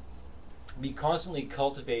be constantly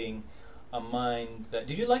cultivating a mind that.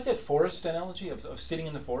 Did you like that forest analogy of sitting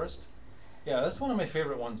in the forest? Yeah, that's one of my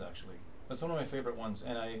favorite ones actually. That's one of my favorite ones,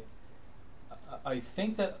 and I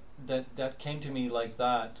think that came to me like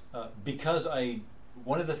that because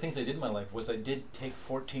one of the things I did in my life was I did take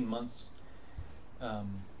 14 months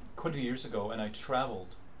quite a few years ago, and I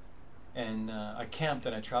traveled, and I camped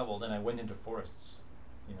and I traveled and I went into forests,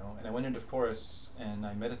 you know, and I went into forests and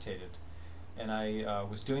I meditated. And I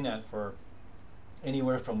was doing that for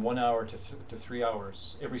anywhere from 1 hour to 3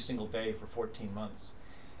 hours every single day for 14 months.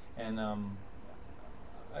 And,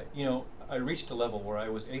 you know, I reached a level where I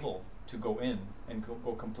was able to go in and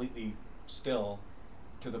go completely still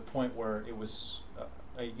to the point where it was,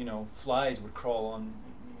 you know, flies would crawl on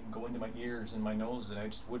go into my ears and my nose, and it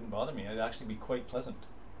just wouldn't bother me. It'd actually be quite pleasant,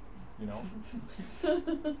 you know.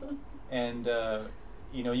 And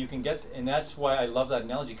you know, you can get, and that's why I love that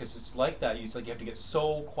analogy, because it's like that. It's like you have to get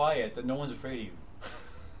so quiet that no one's afraid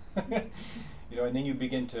of you. You know, and then you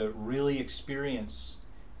begin to really experience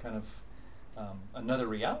kind of another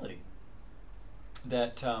reality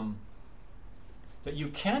that that you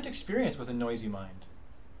can't experience with a noisy mind.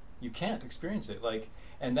 You can't experience it, like,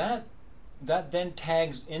 and that then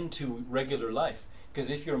tags into regular life, because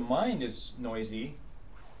if your mind is noisy,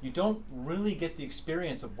 you don't really get the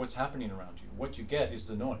experience of what's happening around you. What you get is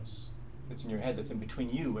the noise that's in your head, that's in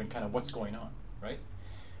between you and kind of what's going on, right?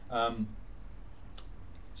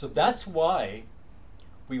 So that's why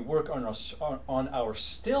we work on our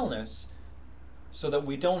stillness, so that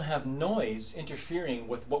we don't have noise interfering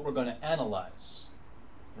with what we're going to analyze,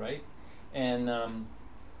 right? And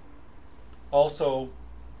also,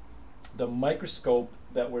 the microscope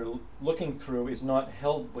that we're looking through is not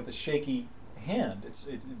held with a shaky hand.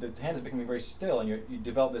 The hand is becoming very still, and you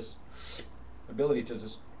develop this ability to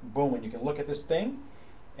just boom, and you can look at this thing,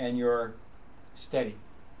 and you're steady.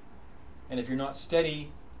 And if you're not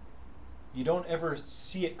steady, you don't ever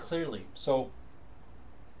see it clearly. So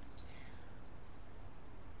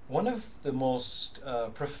one of the most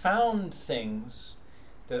profound things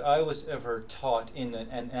that I was ever taught in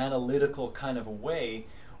an analytical kind of a way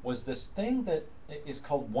was this thing that is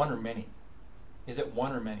called one or many. Is it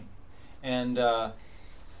one or many? And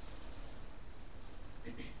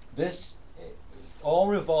this all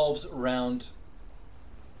revolves around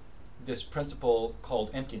this principle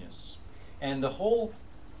called emptiness. And the whole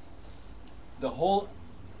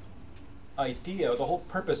idea, the whole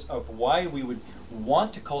purpose of why we would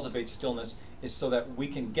want to cultivate stillness is so that we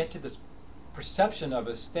can get to this perception of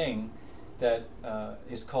this thing that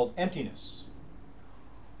is called emptiness,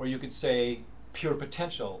 or you could say pure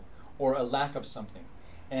potential, or a lack of something.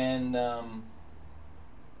 And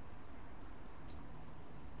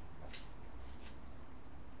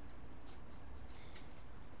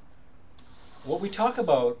what we talk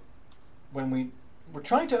about when we're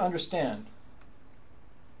trying to understand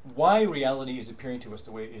why reality is appearing to us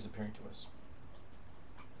the way it is appearing to us,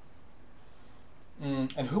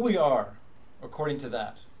 and who we are according to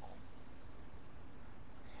that,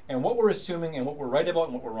 and what we're assuming, and what we're right about,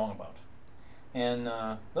 and what we're wrong about. And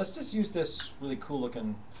let's just use this really cool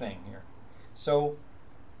looking thing here. So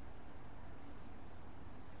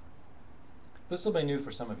this will be new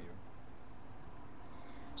for some of you.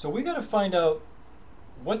 So we got to find out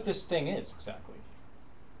what this thing is exactly.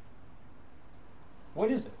 What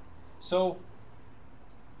is it? So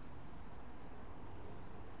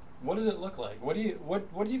what does it look like? What are you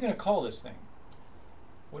going to call this thing?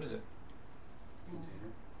 What is it?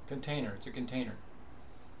 Container. Container. It's a container.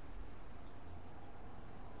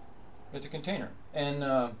 It's a container.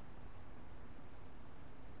 And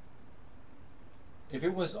if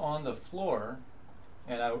it was on the floor,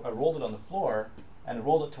 and I rolled it on the floor, and I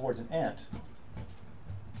rolled it towards an ant,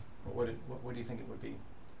 what do you think it would be?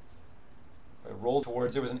 If I rolled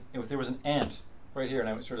towards, if there was an ant right here, and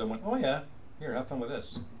I sort of went, oh yeah, here, have fun with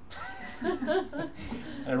this. And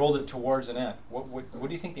I rolled it towards an ant. What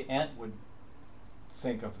do you think the ant would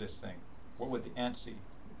think of this thing? What would the ant see?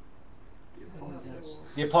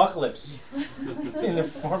 The apocalypse. In the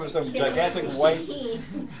form of some gigantic white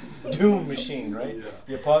doom machine, right? Yeah.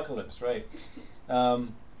 The apocalypse, right?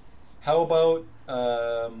 How about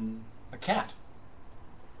a cat?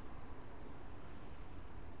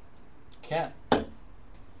 Cat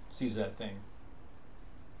sees that thing.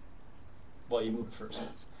 Well, you move it first.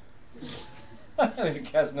 I think the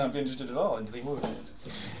cat's not interested at all until you move it.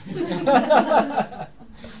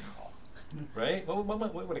 Right?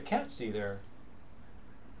 What would a cat see there?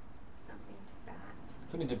 Something to bat.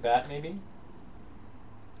 Something to bat, maybe?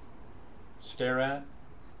 Stare at?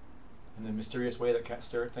 In the mysterious way that cats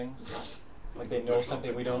stare at things? Like they know Push off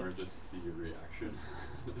something the we don't. counter just to see your reaction.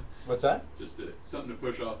 What's that? Something to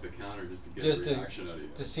push off the counter just to get Just a reaction out of you.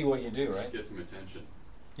 to see what you do, right? Get some attention.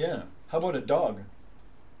 Yeah. How about a dog?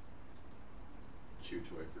 Chew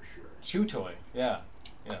toy for sure. Chew toy. Yeah.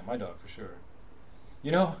 Yeah, my dog for sure.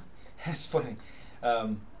 You know, it's funny.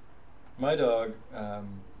 My dog, I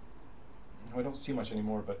don't see much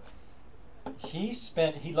anymore, but he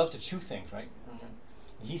loved to chew things, right?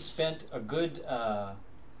 He spent a good, I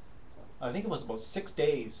think it was about 6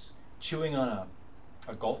 days chewing on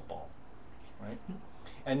a golf ball, right?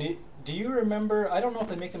 And do you remember, I don't know if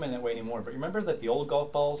they make them in that way anymore, but remember that the old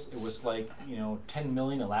golf balls, it was like, 10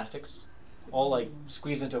 million elastics, all like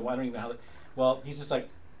squeezed into, I don't even know how, well, he's just like,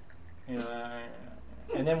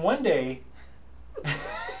 and then one day,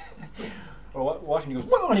 or watching, he goes,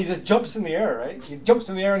 whoa, and he just jumps in the air, right? He jumps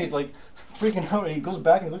in the air and he's like freaking out, and he goes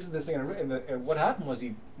back and he looks at this thing, and what happened was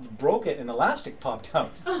he broke it and elastic popped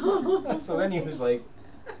out. So then he was like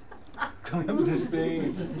coming up with this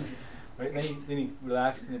thing, right? And then he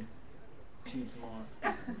relaxed and cheated some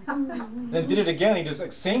more. And then did it again. He just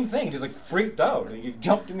like same thing. He just like freaked out. And he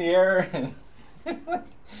jumped in the air, and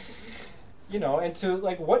you know. And to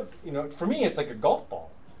like what you know, for me, it's like a golf ball,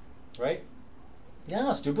 right?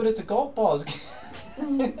 Yeah, stupid. It's a golf ball.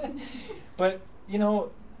 But you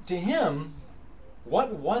know, to him,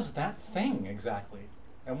 what was that thing exactly?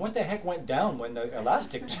 And what the heck went down when the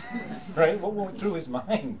elastic, right? What went through his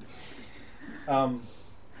mind?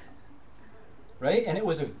 Right? And it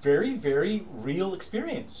was a very, very real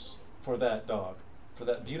experience for that dog, for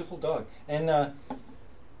that beautiful dog. And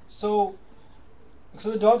so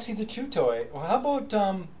the dog sees a chew toy. Well,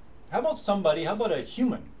 how about somebody? How about a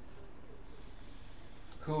human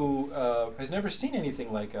who has never seen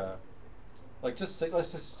anything like let's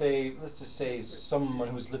just say someone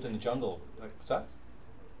who's lived in the jungle. Like, what's that?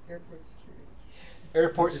 Airport security.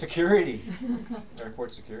 Airport security.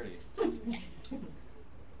 Airport security.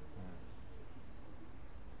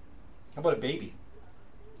 How about a baby?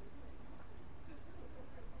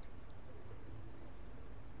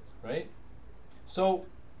 Right? So,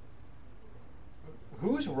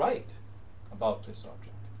 who's right about this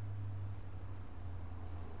object?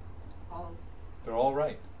 All. They're all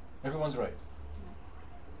right. Everyone's right.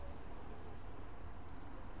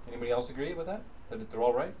 Anybody else agree with that? That they're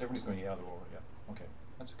all right? Everybody's going, yeah, they're all right. Yeah. Okay.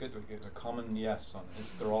 That's good. A common yes on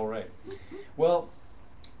it. They're all right. Well,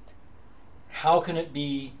 how can it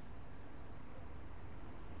be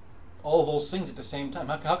all those things at the same time?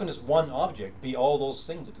 How can this one object be all those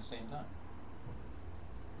things at the same time?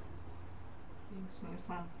 Being seen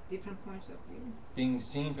from different points of view. Being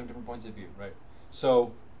seen from different points of view, right.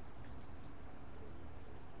 So,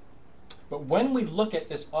 but when we look at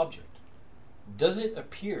this object, does it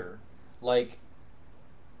appear like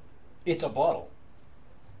it's a bottle?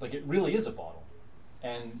 Like it really is a bottle?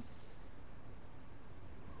 And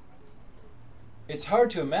it's hard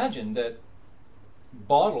to imagine that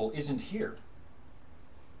bottle isn't here,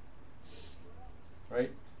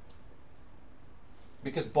 right?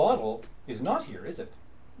 Because bottle is not here, is it?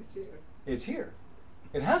 It's here. It's here.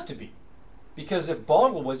 It has to be. Because if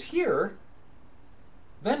bottle was here,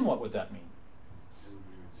 then what would that mean?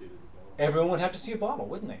 Everybody would see it as a bottle. Everyone would have to see a bottle,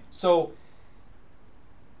 wouldn't they? So,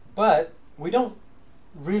 but we don't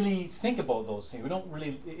really think about those things. We don't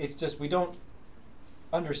really, it's just we don't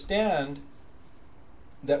understand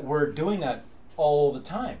that we're doing that all the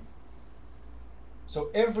time. So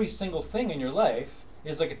every single thing in your life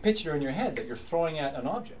is like a picture in your head that you're throwing at an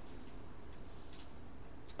object.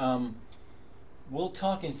 We'll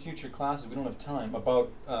talk in future classes, we don't have time,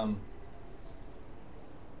 about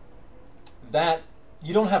that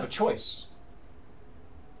you don't have a choice.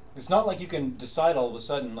 It's not like you can decide all of a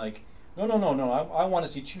sudden, like, no, I want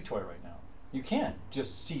to see Chew Toy right now. You can't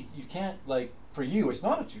just see, you can't, like, for you, it's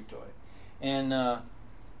not a Chew Toy. And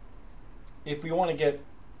if we want to get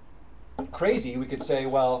crazy, we could say,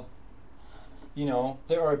 well, you know,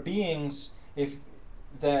 there are beings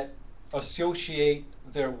that associate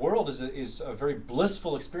their world is a very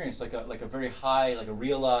blissful experience, like a very high, like a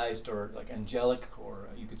realized or like angelic, or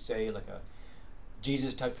you could say like a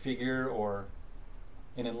Jesus type figure or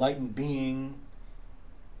an enlightened being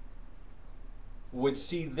would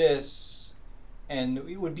see this, and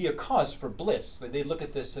it would be a cause for bliss. They'd look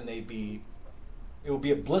at this and it would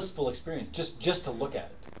be a blissful experience just to look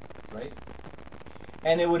at it, right?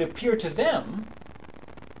 And it would appear to them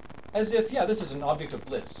as if, yeah, this is an object of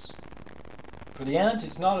bliss. For the ant,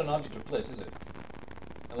 it's not an object of bliss, is it?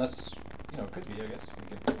 Unless, you know, it could be, I guess.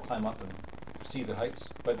 You could climb up and see the heights.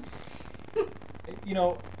 But, you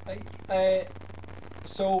know,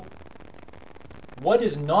 so what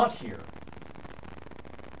is not here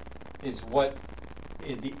is what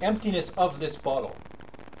is the emptiness of this bottle,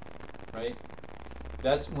 right?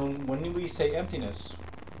 That's when we say emptiness,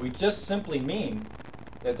 we just simply mean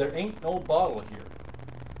that there ain't no bottle here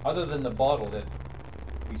other than the bottle that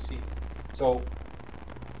we see. So,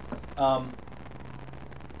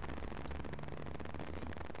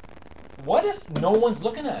 what if no one's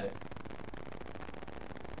looking at it?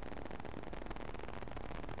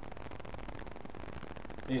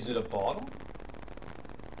 Is it a bottle?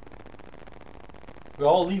 We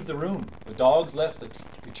all leave the room. The dog's left,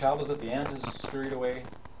 the child is left, the ant is scurried away.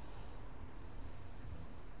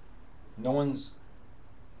 No one's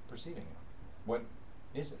perceiving it. What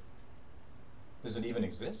is it? Does it even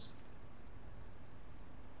exist?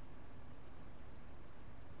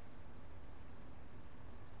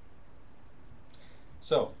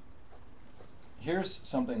 So, here's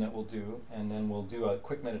something that we'll do, and then we'll do a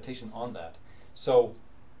quick meditation on that. So,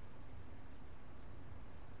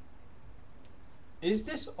 is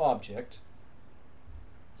this object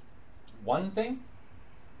one thing,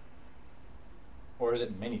 or is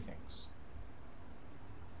it many things?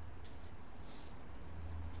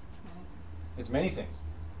 It's many things.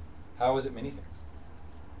 How is it many things?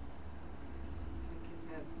 Like it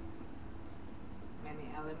has many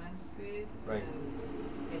elements to it, Right. and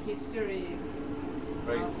a history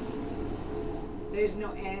Right. of, there's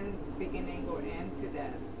no end, beginning or end to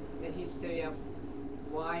that. The history of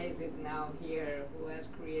why is it now here, who has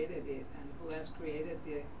created it, and who has created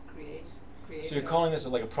the creator. So you're calling this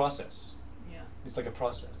like a process. Yeah. It's like a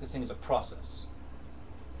process. This thing is a process.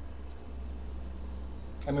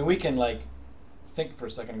 I mean, we can like think for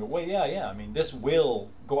a second and go, well, yeah. I mean, this will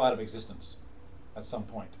go out of existence at some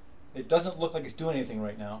point. It doesn't look like it's doing anything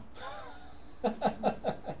right now.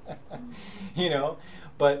 You know,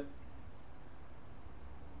 but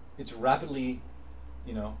it's rapidly,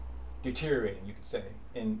 you know, deteriorating, you could say,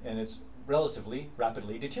 and it's relatively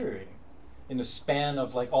rapidly deteriorating. In the span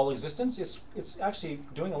of like all existence, it's actually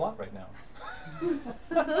doing a lot right now.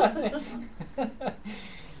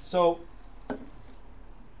 So,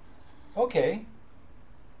 okay.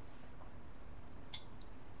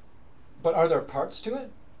 But are there parts to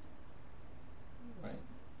it? Right?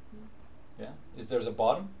 Yeah. There's a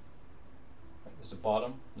bottom? Right. There's a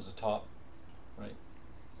bottom, there's a top, right?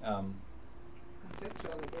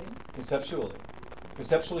 Conceptually.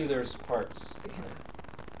 Conceptually there's parts. Right?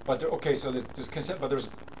 But there, okay, so there's conceptually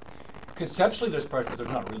there's parts, but there's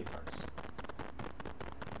not really parts.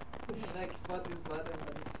 Like what is bottom,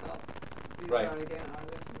 what is top. These Right. are again our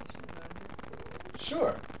definitions, aren't they?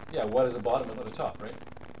 Sure. Yeah, what is the bottom and what is the top, right?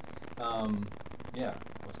 Yeah,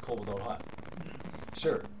 what's cold without hot.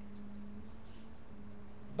 Sure.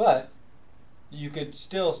 But you could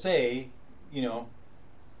still say, you know,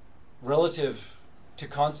 relative to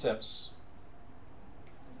concepts,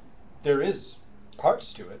 there is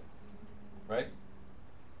parts to it, right?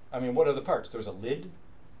 I mean, what are the parts? There's a lid.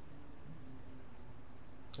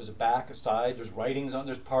 There's a back, a side. There's writings on.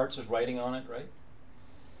 There's parts. There's writing on it, right?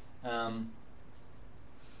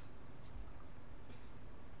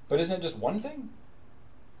 But isn't it just one thing?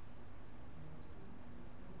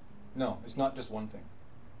 No, it's not just one thing.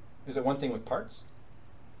 Is it one thing with parts?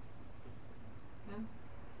 Yeah. One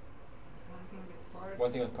thing with parts.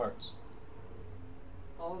 One thing with parts.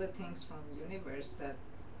 All the things from the universe that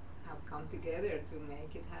have come together to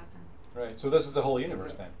make it happen. Right. So this is the whole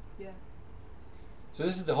universe then. Yeah. So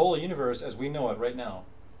this is the whole universe as we know it right now.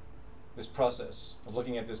 This process of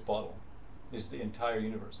looking at this bottle is the entire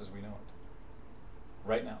universe as we know it.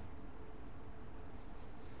 Right now.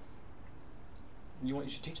 You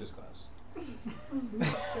should teach this class.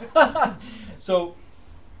 So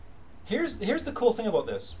here's the cool thing about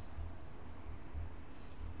this.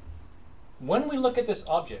 When we look at this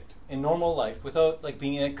object in normal life without like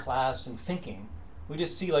being in a class and thinking, we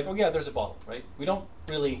just see like, oh yeah, there's a bottle, right? We don't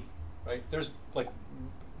really, right? There's like,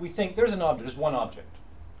 we think there's an object, there's one object,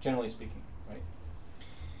 generally speaking, right?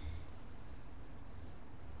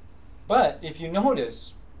 But if you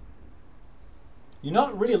notice, you're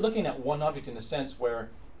not really looking at one object in a sense where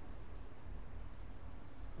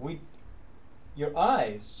our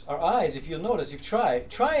eyes, if you'll notice, try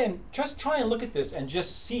and look at this and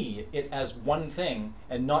just see it as one thing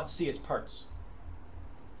and not see its parts.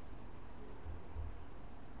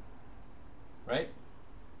 Right?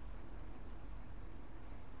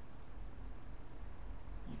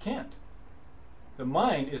 You can't. The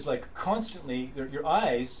mind is like constantly, your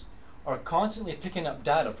eyes are constantly picking up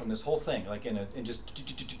data from this whole thing, like in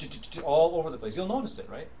just all over the place. You'll notice it,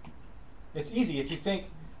 right? It's easy if you think,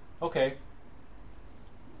 okay,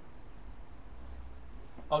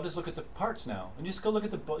 I'll just look at the parts now, and just go look at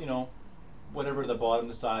the, whatever the bottom,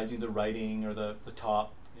 the sides, either the writing or the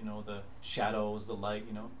top, the shadows, the light,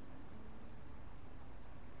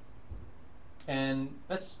 And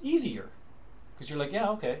that's easier, because you're like, yeah,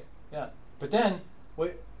 okay, yeah. But then,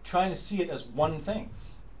 trying to see it as one thing.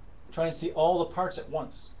 Try and see all the parts at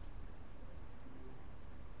once.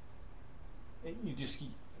 You just,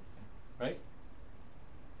 right?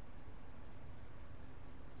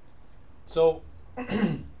 So,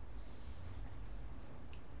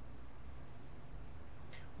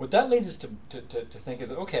 what that leads us to think is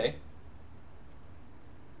that, okay,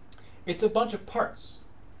 it's a bunch of parts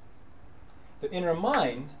that in our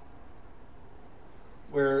mind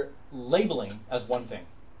we're labeling as one thing.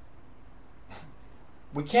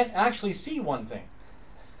 We can't actually see one thing.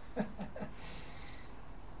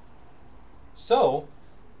 So,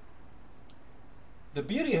 the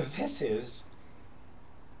beauty of this is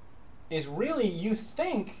really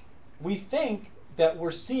we think that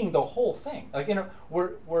we're seeing the whole thing. Like, you know,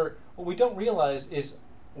 what we don't realize is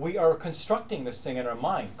we are constructing this thing in our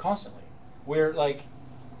mind constantly. We're like,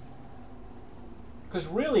 because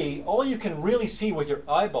really, all you can really see with your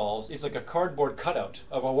eyeballs is like a cardboard cutout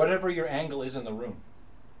of whatever your angle is in the room.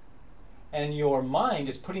 And your mind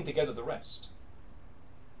is putting together the rest.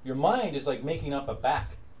 Your mind is like making up a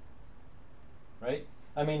back, right?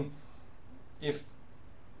 I mean, if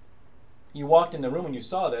you walked in the room and you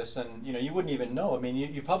saw this, and you know, you wouldn't even know. I mean,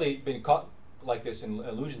 you've probably been caught like this in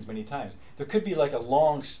illusions many times. There could be like a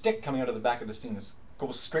long stick coming out of the back of the scene that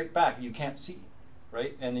goes straight back and you can't see,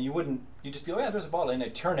 right? And then you just be, oh yeah, there's a bottle, and I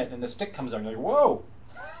turn it and the stick comes out and you're like, whoa,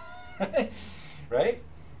 right?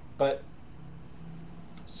 But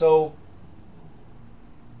so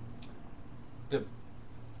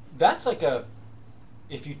that's like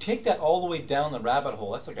if you take that all the way down the rabbit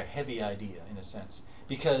hole, that's like a heavy idea in a sense,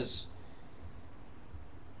 because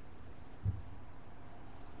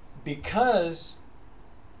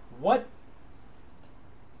what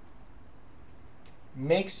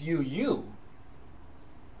makes you you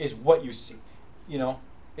is what you see. You know,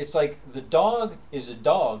 it's like the dog is a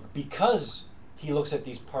dog because he looks at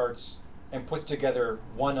these parts and puts together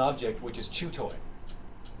one object, which is chew toy.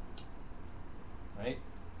 Right?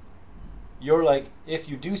 You're like, if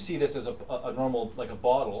you do see this as a normal, like a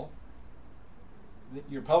bottle,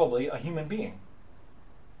 you're probably a human being.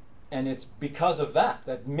 And it's because of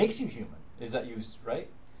that makes you human, is that you, right?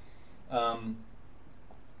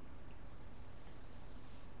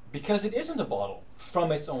 Because it isn't a bottle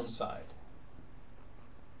from its own side.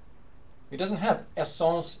 It doesn't have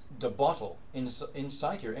essence de bottle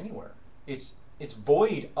inside here anywhere. It's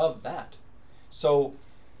void of that. So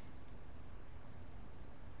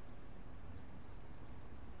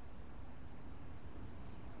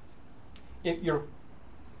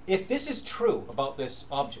if this is true about this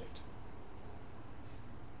object,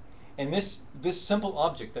 and this simple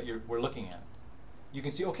object that we're looking at, you can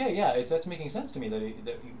see, okay, yeah, that's making sense to me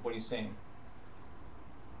what he's saying.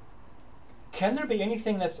 Can there be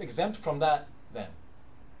anything that's exempt from that then?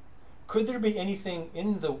 Could there be anything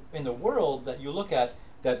in the world that you look at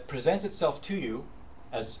that presents itself to you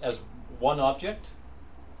as one object,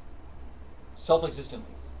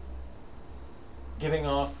 self-existently, giving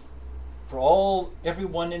off for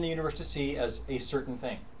everyone in the universe to see as a certain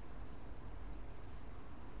thing?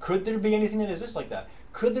 Could there be anything that exists like that?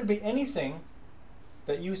 Could there be anything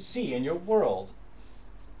that you see in your world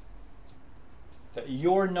that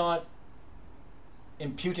you're not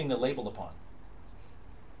imputing the label upon?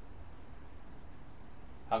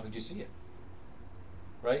 How could you see it?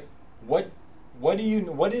 Right? What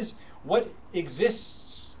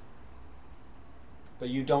exists that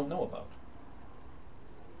you don't know about?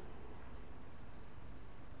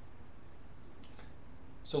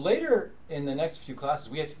 So later in the next few classes,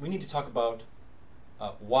 we need to talk about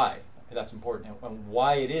why that's important, and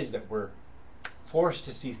why it is that we're forced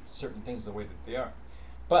to see certain things the way that they are.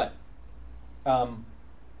 But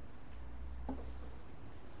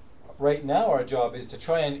right now our job is to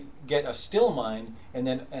try and get a still mind, and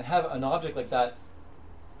have an object like that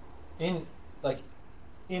in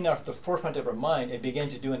the forefront of our mind, and begin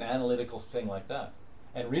to do an analytical thing like that,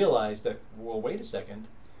 and realize that, well, wait a second.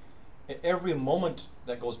 At every moment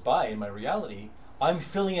that goes by in my reality, I'm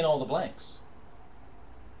filling in all the blanks.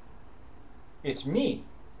 It's me.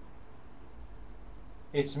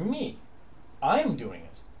 It's me. I'm doing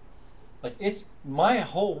it. Like, my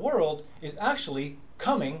whole world is actually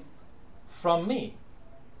coming from me.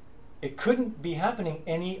 It couldn't be happening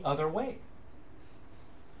any other way.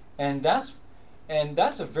 And that's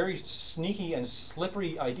a very sneaky and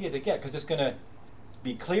slippery idea to get, because it's going to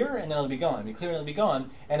be clear and then it'll be gone, be clear and it'll be gone,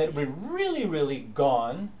 and it'll be really, really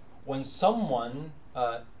gone when someone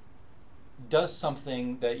does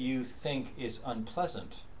something that you think is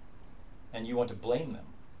unpleasant and you want to blame them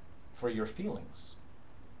for your feelings.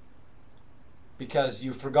 Because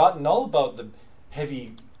you've forgotten all about the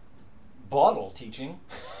heavy bottle teaching.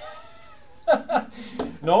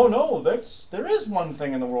 No, there is one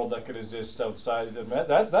thing in the world that could exist outside of that.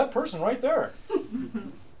 That's that person right there.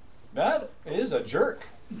 That is a jerk.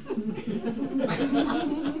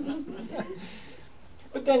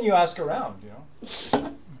 But then you ask around,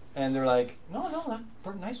 and they're like, no,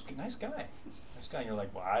 nice guy. Nice guy. And you're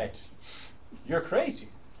like, well, you're crazy.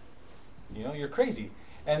 You're crazy.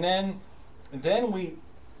 And then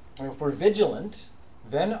if we're vigilant,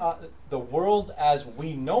 then the world as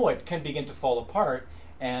we know it can begin to fall apart,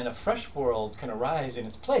 and a fresh world can arise in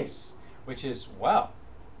its place, which is, wow,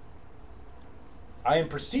 I am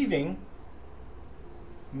perceiving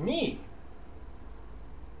me.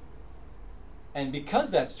 And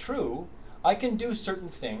because that's true, I can do certain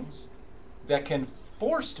things that can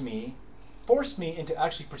force me into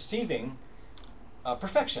actually perceiving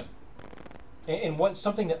perfection in what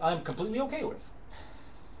something that I'm completely okay with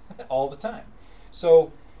all the time.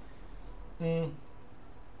 So I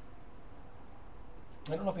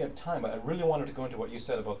don't know if we have time, but I really wanted to go into what you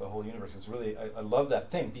said about the whole universe. It's really, I love that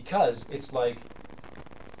thing, because it's like,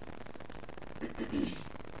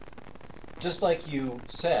 just like you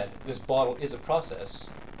said, this bottle is a process.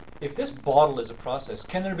 If this bottle is a process,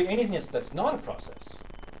 can there be anything that's not a process?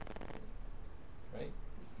 Right?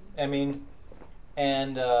 I mean,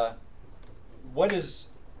 and what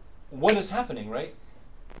is happening, right?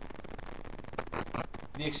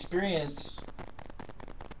 The experience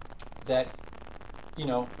that,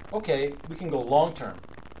 okay, we can go long term.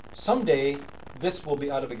 Someday, this will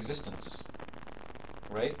be out of existence,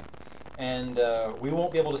 right? And we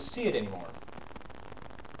won't be able to see it anymore.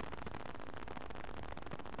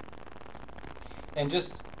 And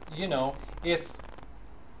just, if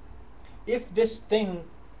this thing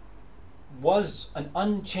was an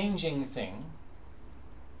unchanging thing,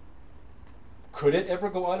 could it ever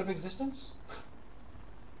go out of existence?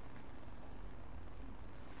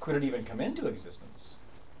 Could it even come into existence?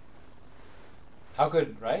 How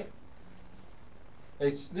could, right?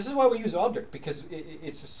 This is why we use object, because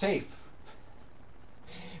it's safe.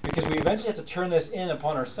 Because we eventually have to turn this in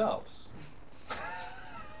upon ourselves.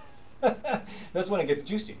 That's when it gets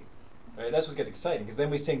juicy. Right? That's what gets exciting, because then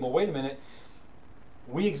we think, well, wait a minute,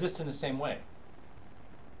 we exist in the same way.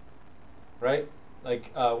 Right?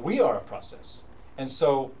 Like, we are a process. And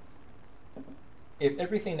so, if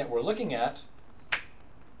everything that we're looking at,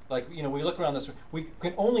 like, we look around this, we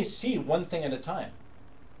can only see one thing at a time.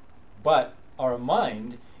 But our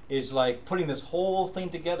mind is like putting this whole thing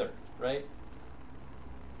together, right?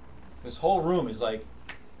 This whole room is like,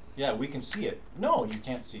 yeah, we can see it. No, you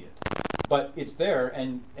can't see it. But it's there,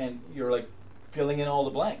 and you're like filling in all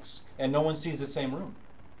the blanks, and no one sees the same room.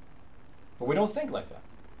 But we don't think like that,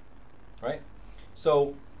 right?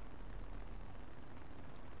 So,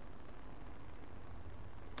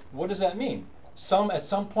 what does that mean? At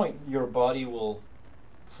some point, your body will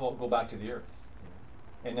go back to the earth.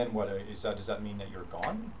 And then what does that mean that you're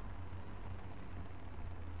gone?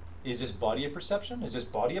 Is this body a perception? Is this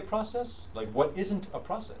body a process? Like, what isn't a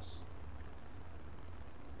process?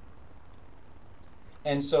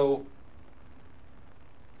 And so,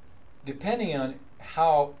 depending on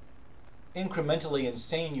how incrementally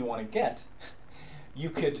insane you want to get, you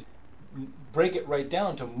could break it right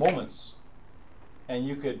down to moments, and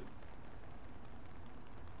you could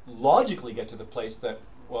logically get to the place that,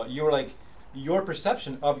 well, you're like, your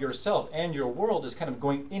perception of yourself and your world is kind of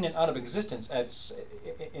going in and out of existence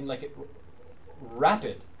in like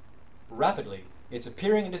rapidly. It's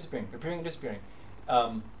appearing and disappearing, appearing and disappearing.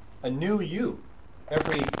 A new you,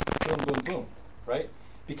 every boom, boom, boom, right?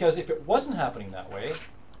 Because if it wasn't happening that way,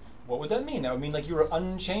 what would that mean? That would mean like you were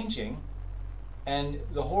unchanging, and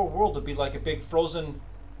the whole world would be like a big frozen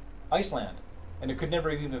Iceland, and it could never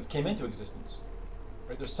even have came into existence.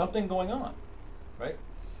 Right? There's something going on, right?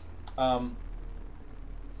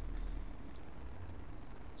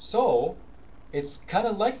 So it's kind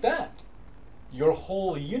of like that. Your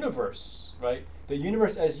whole universe, right? The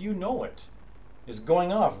universe as you know it is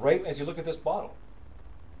going off right as you look at this bottle.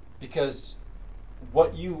 Because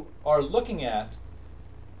what you are looking at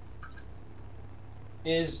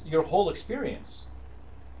is your whole experience.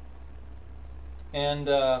 And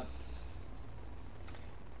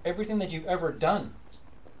everything that you've ever done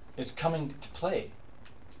is coming to play.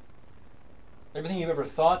 Everything you've ever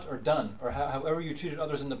thought or done, or however you treated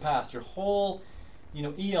others in the past, your whole,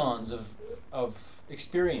 eons of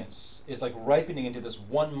experience is like ripening into this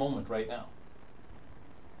one moment right now.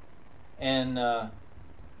 And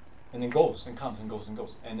then goes and comes and goes and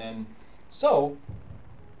goes. And then, so,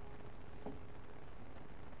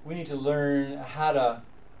 we need to learn how to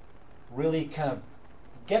really kind of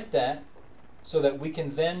get that, so that we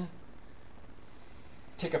can then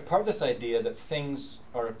take apart this idea that things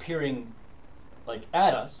are appearing like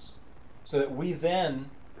at us, so that we then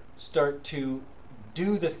start to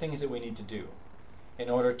do the things that we need to do in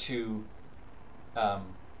order to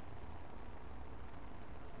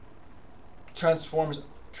transform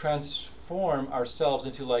ourselves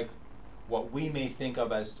into like what we may think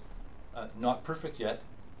of as not perfect yet,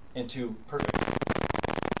 into perfect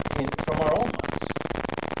from our own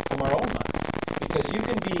minds, because you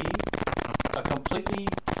can be a completely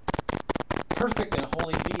perfect and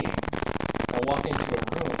holy being and walk into a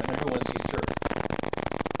room and everyone sees dirt.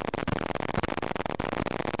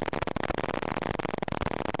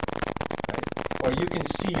 you can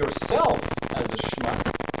see yourself as a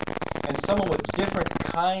schmuck, and someone with different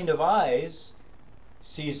kind of eyes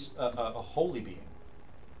sees a holy being,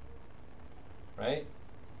 right?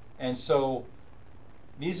 And so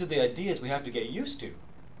these are the ideas we have to get used to.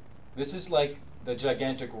 This is like the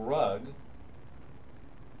gigantic rug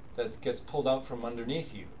that gets pulled out from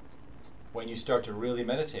underneath you when you start to really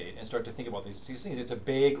meditate and start to think about these things. It's a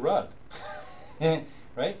big rug,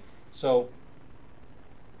 right? So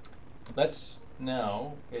let's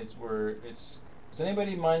now, does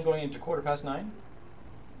anybody mind going into 9:15?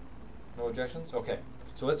 No objections? Okay.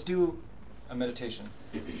 So let's do a meditation.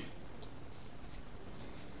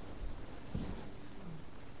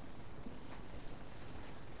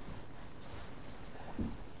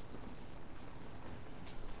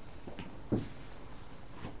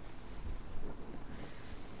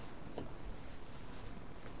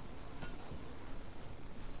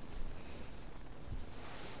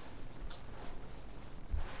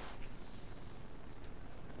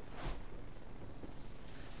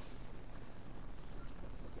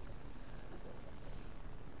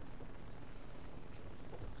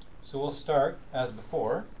 So we'll start, as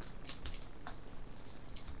before,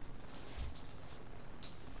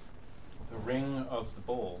 with the ring of the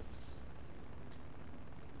bowl.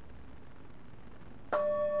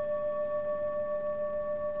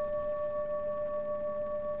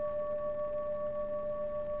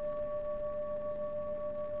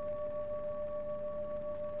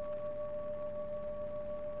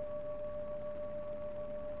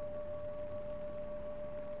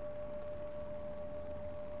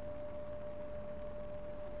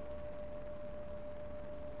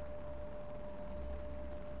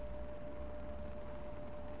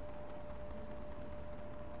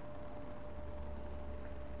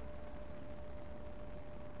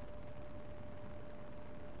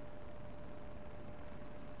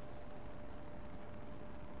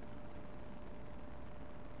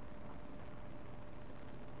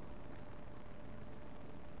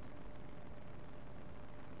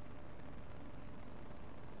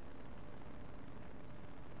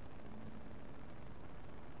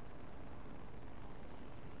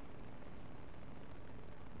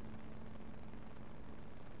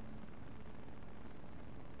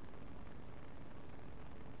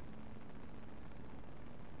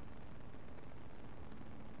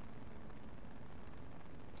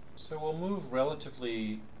 So we'll move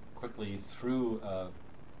relatively quickly through a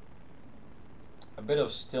bit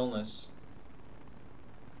of stillness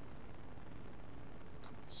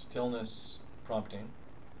prompting,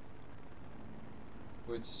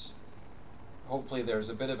 which hopefully there's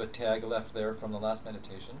a bit of a tag left there from the last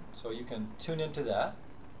meditation, so you can tune into that.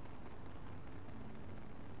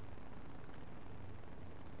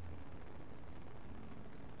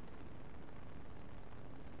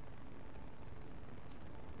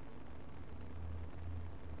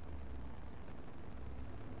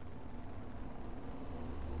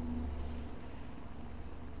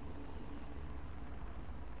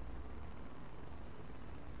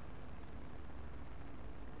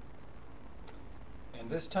 And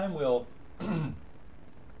this time we'll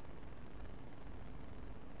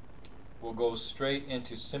go straight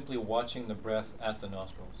into simply watching the breath at the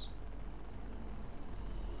nostrils.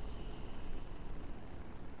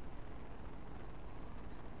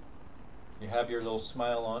 You have your little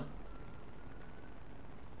smile on,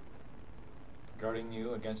 guarding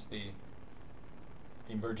you against the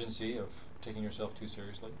emergency of taking yourself too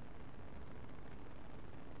seriously.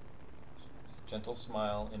 Gentle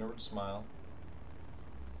smile, inward smile.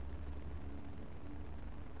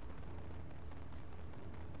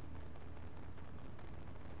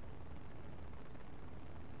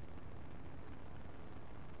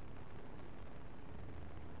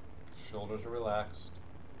 Shoulders are relaxed.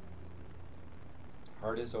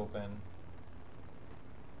 Heart is open.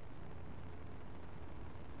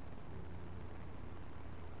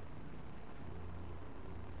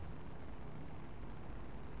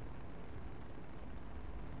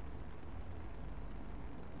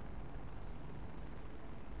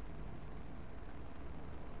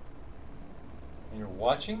 And you're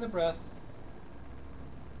watching the breath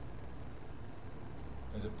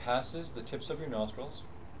as it passes the tips of your nostrils.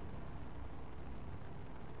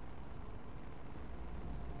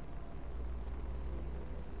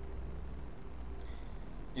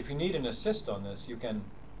 If you need an assist on this, you can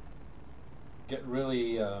get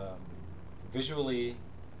really visually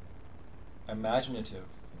imaginative.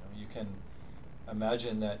 You can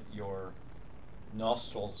imagine that your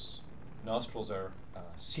nostrils are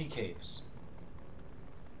sea caves,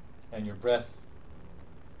 and your breath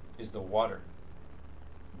is the water.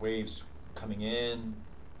 Waves coming in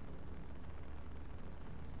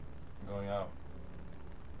and going out.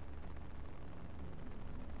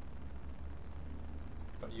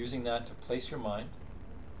 But using that to place your mind,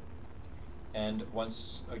 and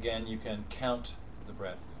once again you can count the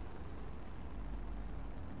breath.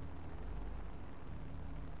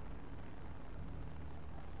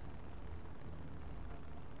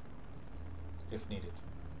 If needed.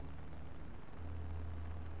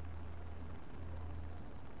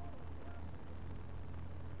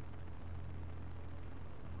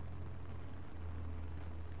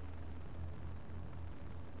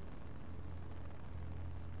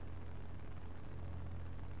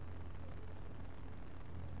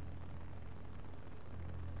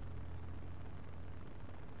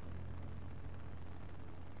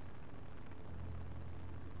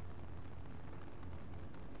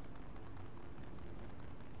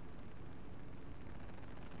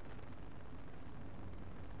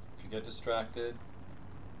 If you get distracted,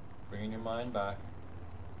 bringing your mind back,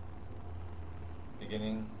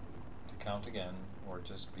 beginning to count again, or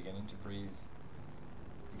just beginning to breathe,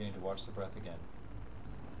 beginning to watch the breath again.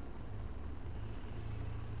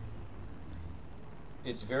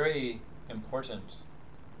 It's very important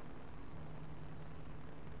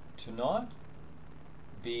to not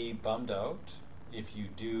be bummed out if you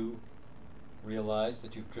do realize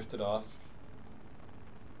that you've drifted off,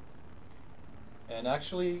 and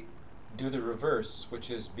actually do the reverse,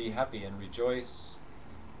 which is be happy and rejoice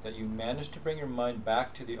that you managed to bring your mind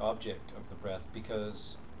back to the object of the breath,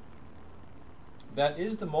 because that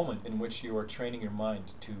is the moment in which you are training your mind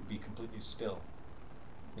to be completely still.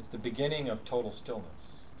 It's the beginning of total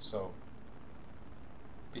stillness. So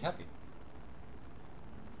be happy.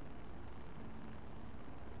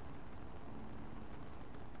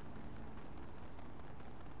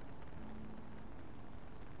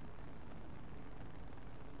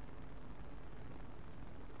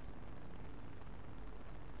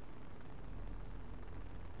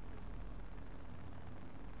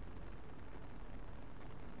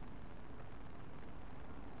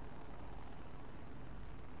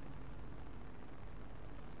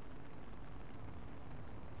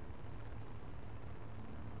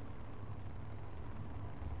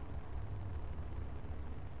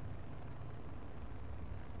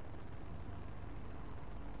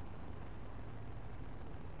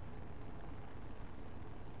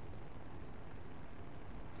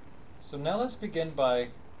 So now let's begin by,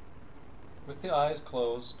 with the eyes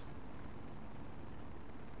closed,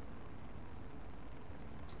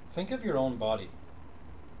 think of your own body.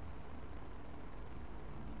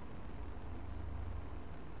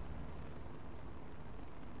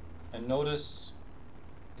 And notice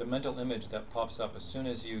the mental image that pops up as soon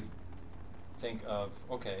as you think of,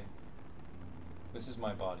 okay, this is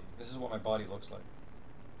my body. This is what my body looks like.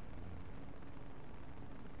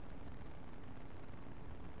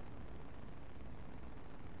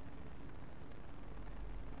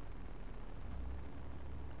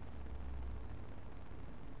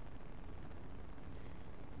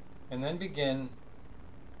 And then begin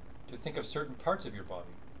to think of certain parts of your body.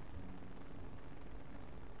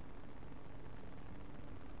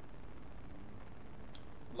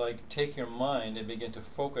 Like, take your mind and begin to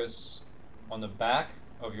focus on the back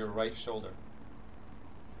of your right shoulder.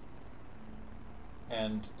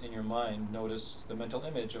 And in your mind, notice the mental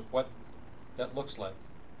image of what that looks like.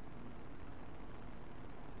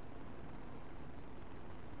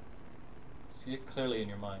 See it clearly in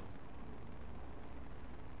your mind.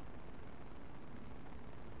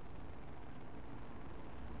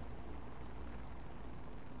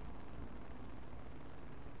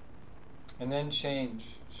 And then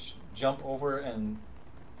jump over and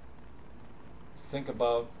think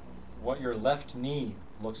about what your left knee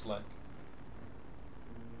looks like.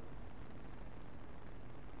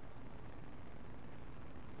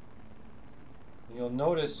 And you'll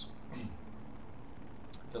notice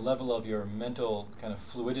the level of your mental kind of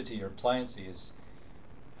fluidity or pliancy is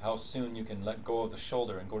how soon you can let go of the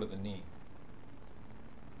shoulder and go to the knee.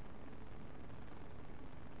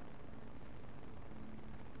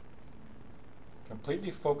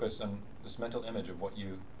 Completely focus on this mental image of what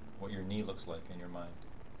your knee looks like in your mind.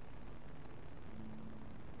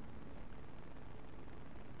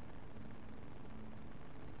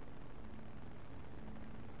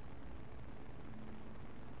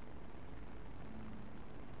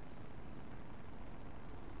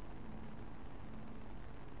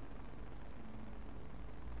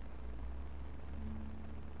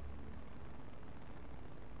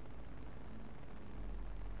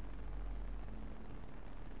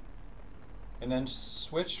 And then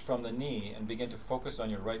switch from the knee and begin to focus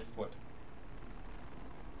on your right foot.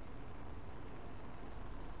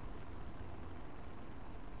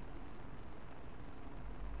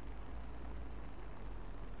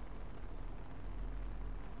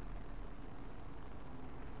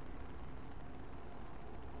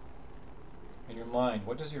 in your mind,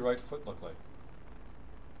 what does your right foot look like?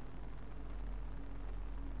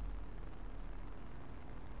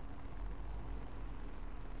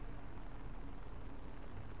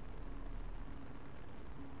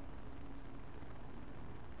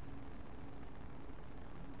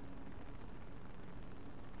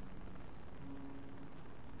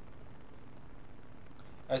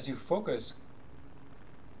 As you focus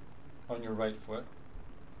on your right foot,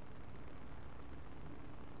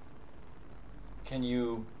 can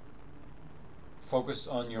you focus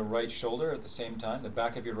on your right shoulder at the same time, the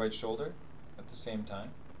back of your right shoulder at the same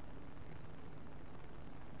time?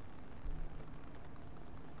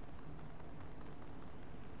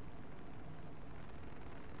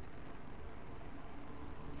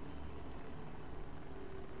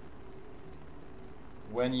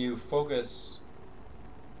 When you focus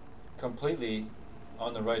completely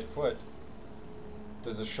on the right foot,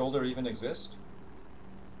 does the shoulder even exist?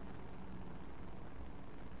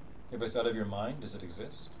 If it's out of your mind, does it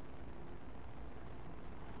exist?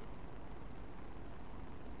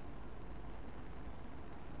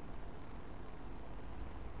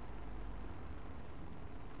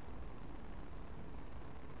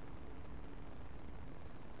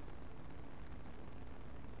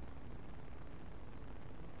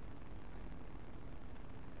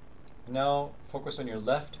 Now focus on your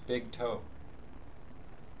left big toe.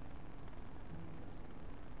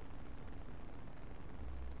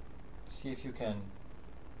 See if you can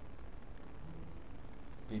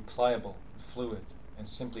be pliable, fluid, and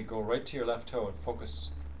simply go right to your left toe and focus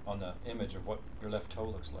on the image of what your left toe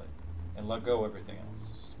looks like. And let go everything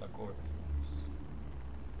else. Let go everything else.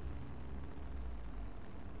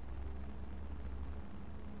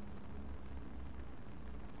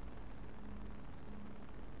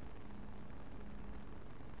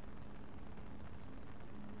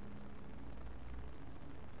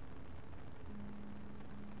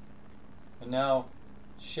 And now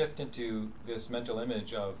shift into this mental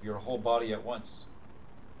image of your whole body at once.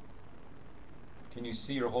 Can you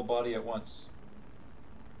see your whole body at once?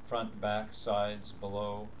 Front, back, sides,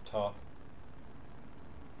 below, top.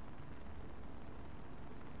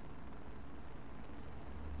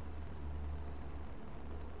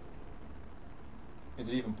 Is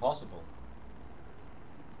it even possible?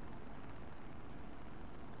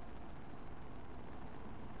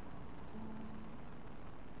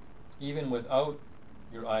 Even without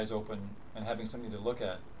your eyes open and having something to look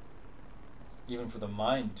at, even for the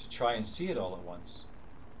mind to try and see it all at once,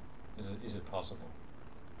 is it possible?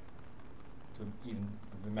 To even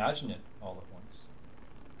imagine it all at once?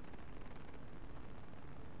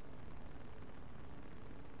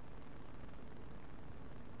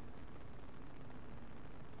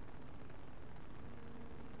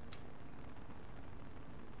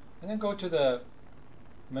 And then go to the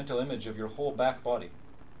mental image of your whole back body.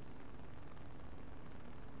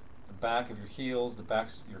 The back of your heels, the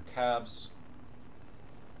backs of your calves,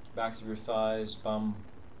 backs of your thighs, bum,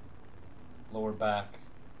 lower back,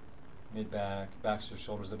 mid-back, backs of your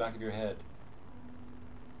shoulders, the back of your head.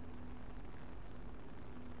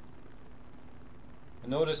 And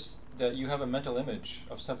notice that you have a mental image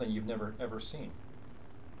of something you've never ever seen.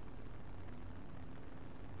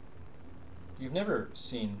 You've never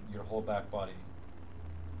seen your whole back body.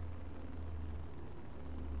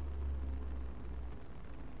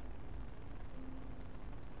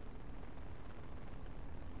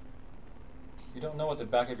 You don't know what the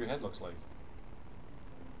back of your head looks like.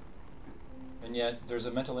 And yet there's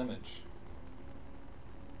a mental image.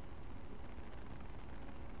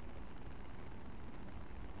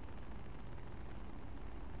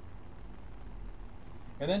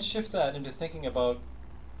 And then shift that into thinking about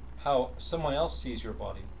how someone else sees your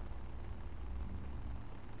body.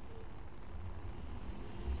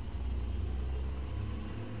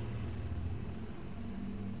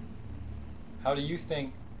 How do you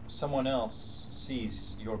think someone else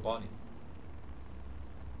sees your body?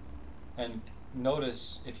 And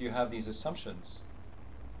notice if you have these assumptions.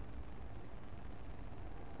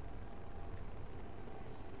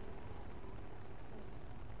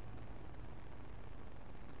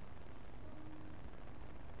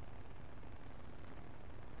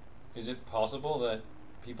 Is it possible that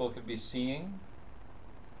people could be seeing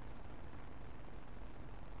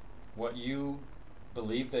what you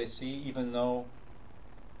believe they see, even though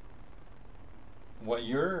what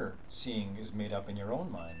you're seeing is made up in your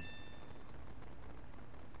own mind?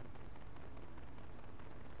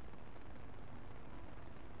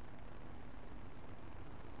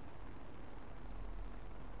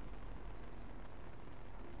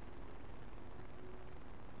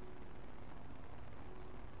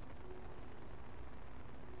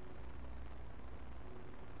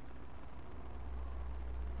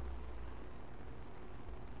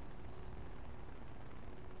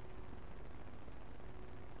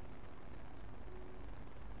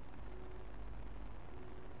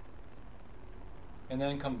 And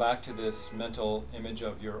then come back to this mental image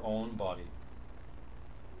of your own body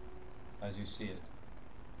as you see it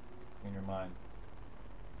in your mind.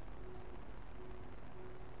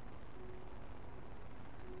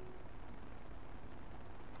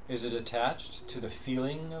 Is it attached to the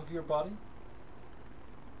feeling of your body?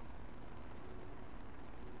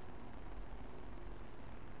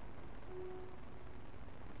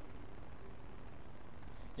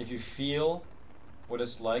 If you feel what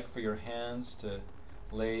it's like for your hands to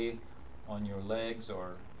lay on your legs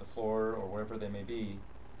or the floor or wherever they may be,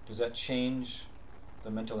 does that change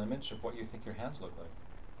the mental image of what you think your hands look like?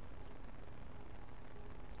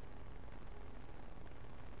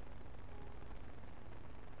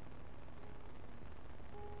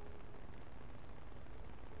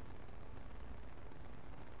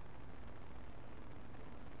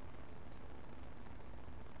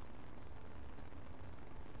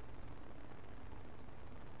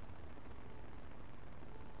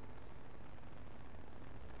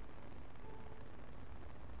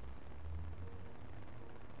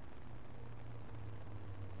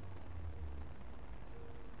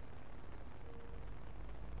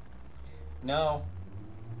 Now,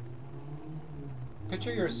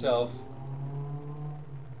 picture yourself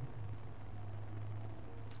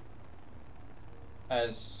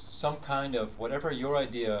as some kind of, whatever your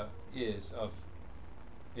idea is, of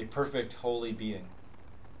a perfect holy being.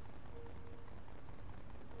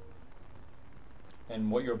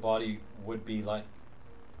 And what your body would be like.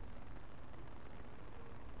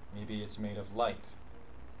 Maybe it's made of light.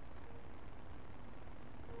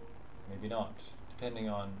 Maybe not, depending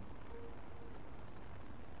on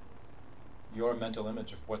your mental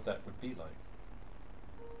image of what that would be like.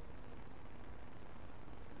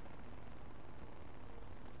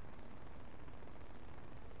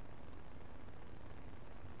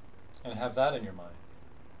 And have that in your mind.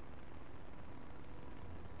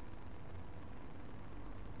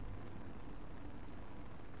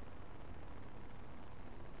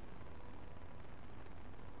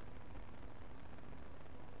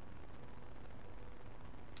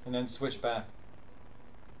 And then switch back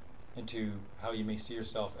into how you may see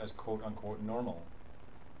yourself as quote-unquote normal.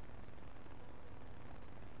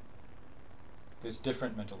 This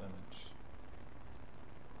different mental image.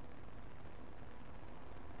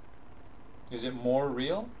 Is it more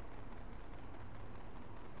real?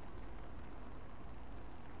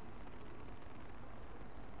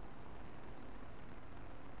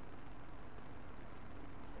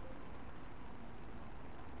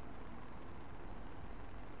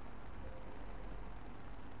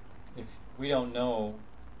 If we don't know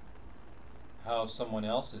how someone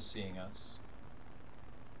else is seeing us,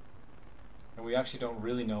 and we actually don't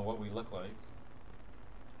really know what we look like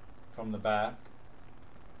from the back,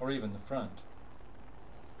 or even the front,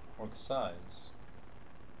 or the sides,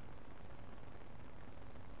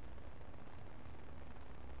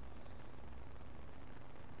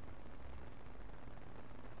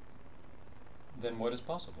 then what is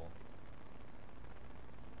possible?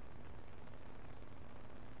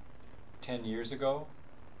 10 years ago,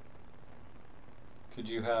 could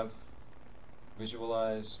you have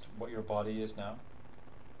visualized what your body is now?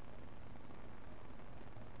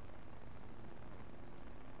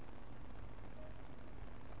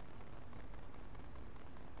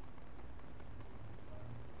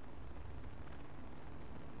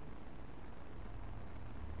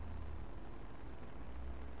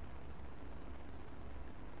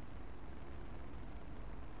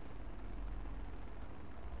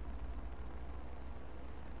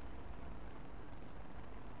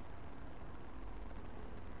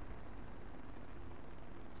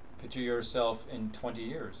 Picture yourself in 20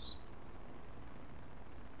 years.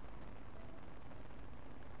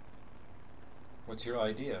 What's your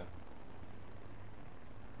idea?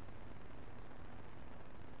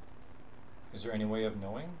 Is there any way of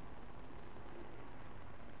knowing?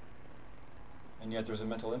 And yet there's a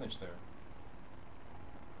mental image there.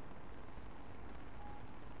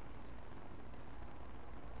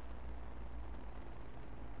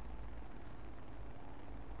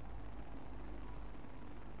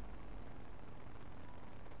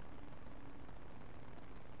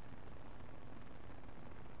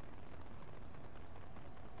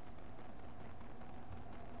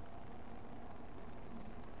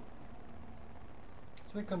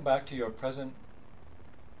 So then come back to your present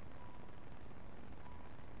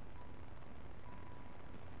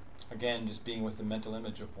again, just being with the mental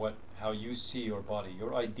image of how you see your body,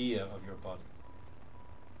 your idea of your body.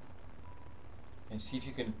 And see if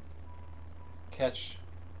you can catch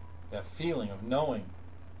that feeling of knowing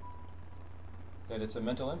that it's a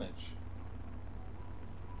mental image.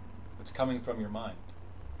 It's coming from your mind.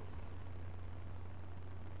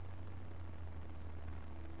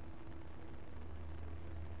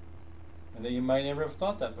 And that you might never have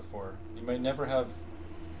thought that before. You might never have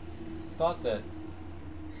thought that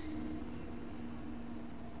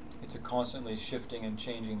it's a constantly shifting and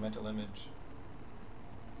changing mental image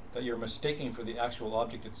that you're mistaking for the actual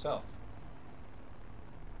object itself.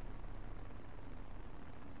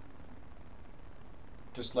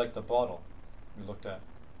 Just like the bottle we looked at.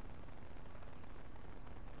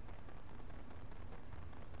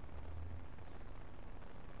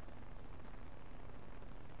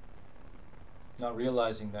 Not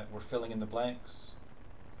realizing that we're filling in the blanks.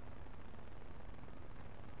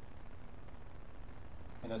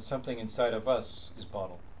 And that something inside of us is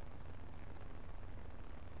bottle.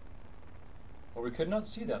 Or we could not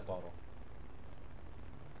see that bottle.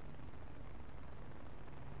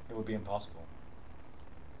 It would be impossible.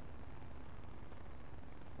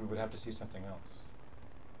 We would have to see something else.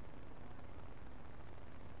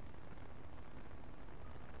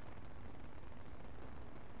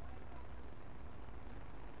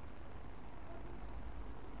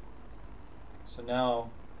 So now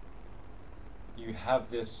you have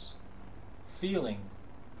this feeling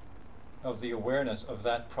of the awareness of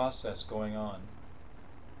that process going on,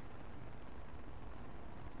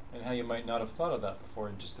 and how you might not have thought of that before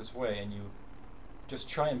in just this way, and you just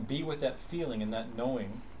try and be with that feeling and that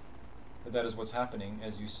knowing that that is what's happening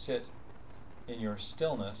as you sit in your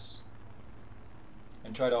stillness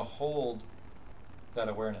and try to hold that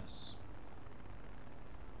awareness,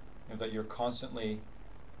 and that you're constantly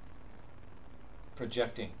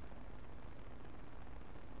projecting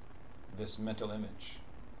this mental image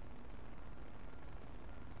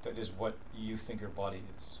that is what you think your body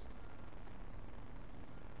is.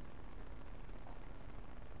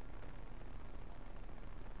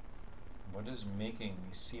 What is making me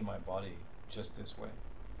see my body just this way?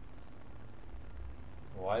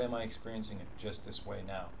 Why am I experiencing it just this way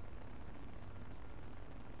now?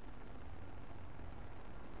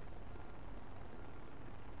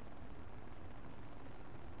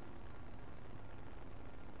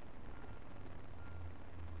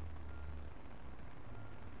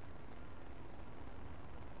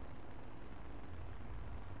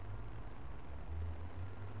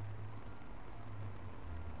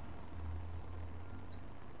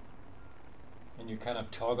 And you kind of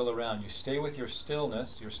toggle around. You stay with your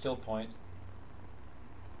stillness, your still point,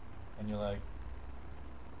 and you're like,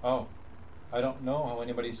 oh, I don't know how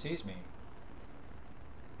anybody sees me.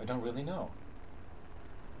 I don't really know.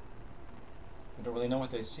 I don't really know what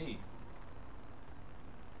they see.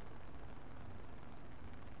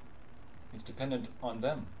 It's dependent on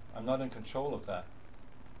them. I'm not in control of that.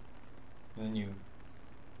 And then you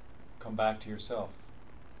come back to yourself.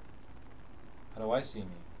 How do I see me?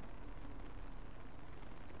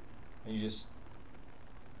 And you just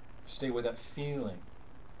stay with that feeling.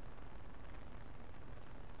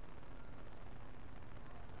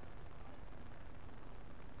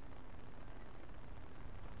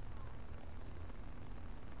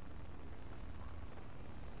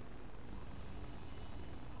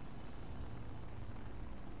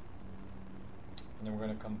 And then we're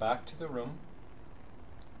going to come back to the room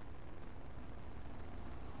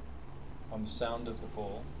on the sound of the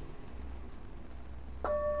bowl.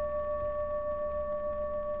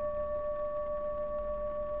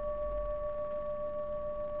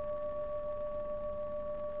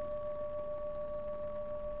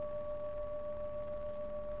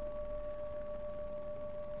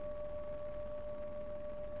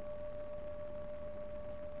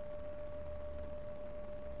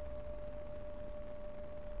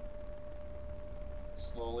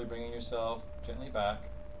 Slowly bringing yourself gently back.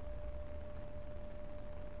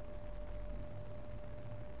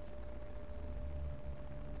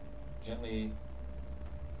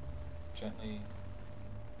 Gently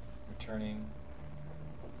returning,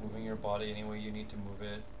 moving your body any way you need to move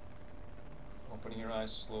it, opening your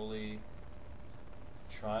eyes slowly,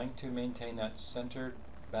 trying to maintain that centered,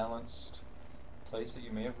 balanced place that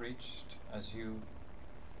you may have reached as you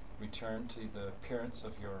return to the appearance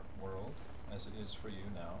of your world as it is for you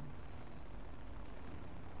now.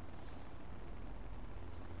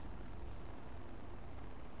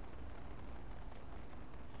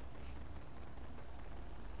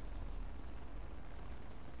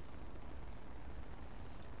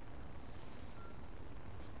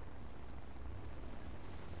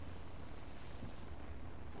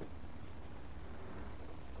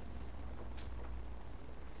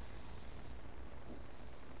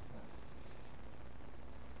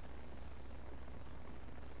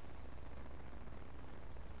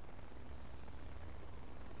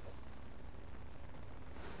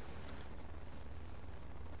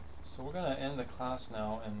 So we're going to end the class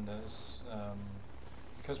now, and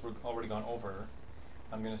because we're already gone over,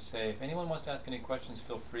 I'm going to say if anyone wants to ask any questions,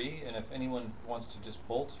 feel free, and if anyone wants to just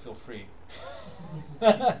bolt, feel free.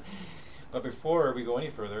 But before we go any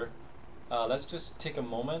further, let's just take a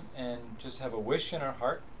moment and just have a wish in our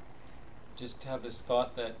heart. Just have this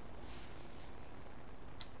thought that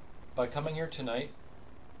by coming here tonight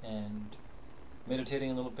and meditating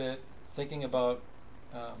a little bit, thinking about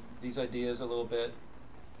these ideas a little bit,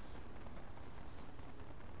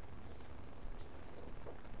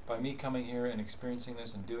 by me coming here and experiencing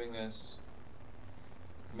this and doing this,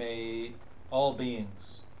 may all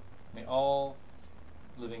beings, may all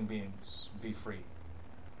living beings be free.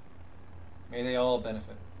 May they all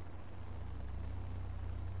benefit.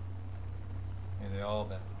 May they all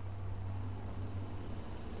benefit.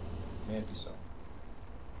 May it be so.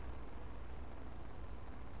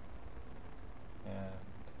 And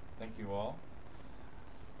thank you all.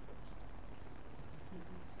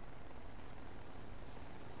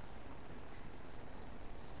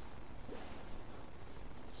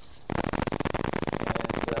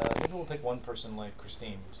 And maybe we'll pick one person like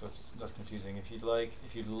Christine, so it's less confusing. If you'd like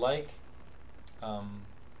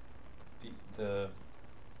the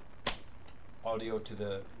audio to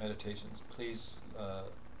the meditations, please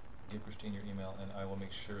give Christine your email, and I will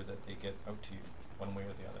make sure that they get out to you one way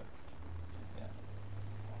or the other. Yeah.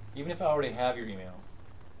 Even if I already have your email,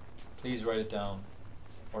 please write it down,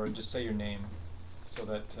 or just say your name, so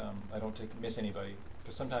that I don't miss anybody.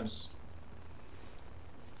 Because sometimes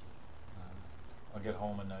I'll get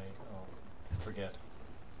home and I'll forget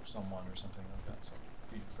someone or something like that. So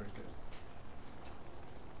be very good.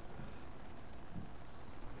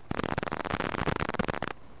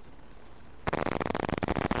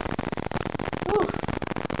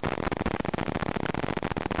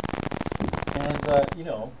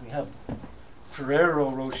 And we have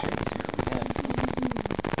Ferrero Rochers here.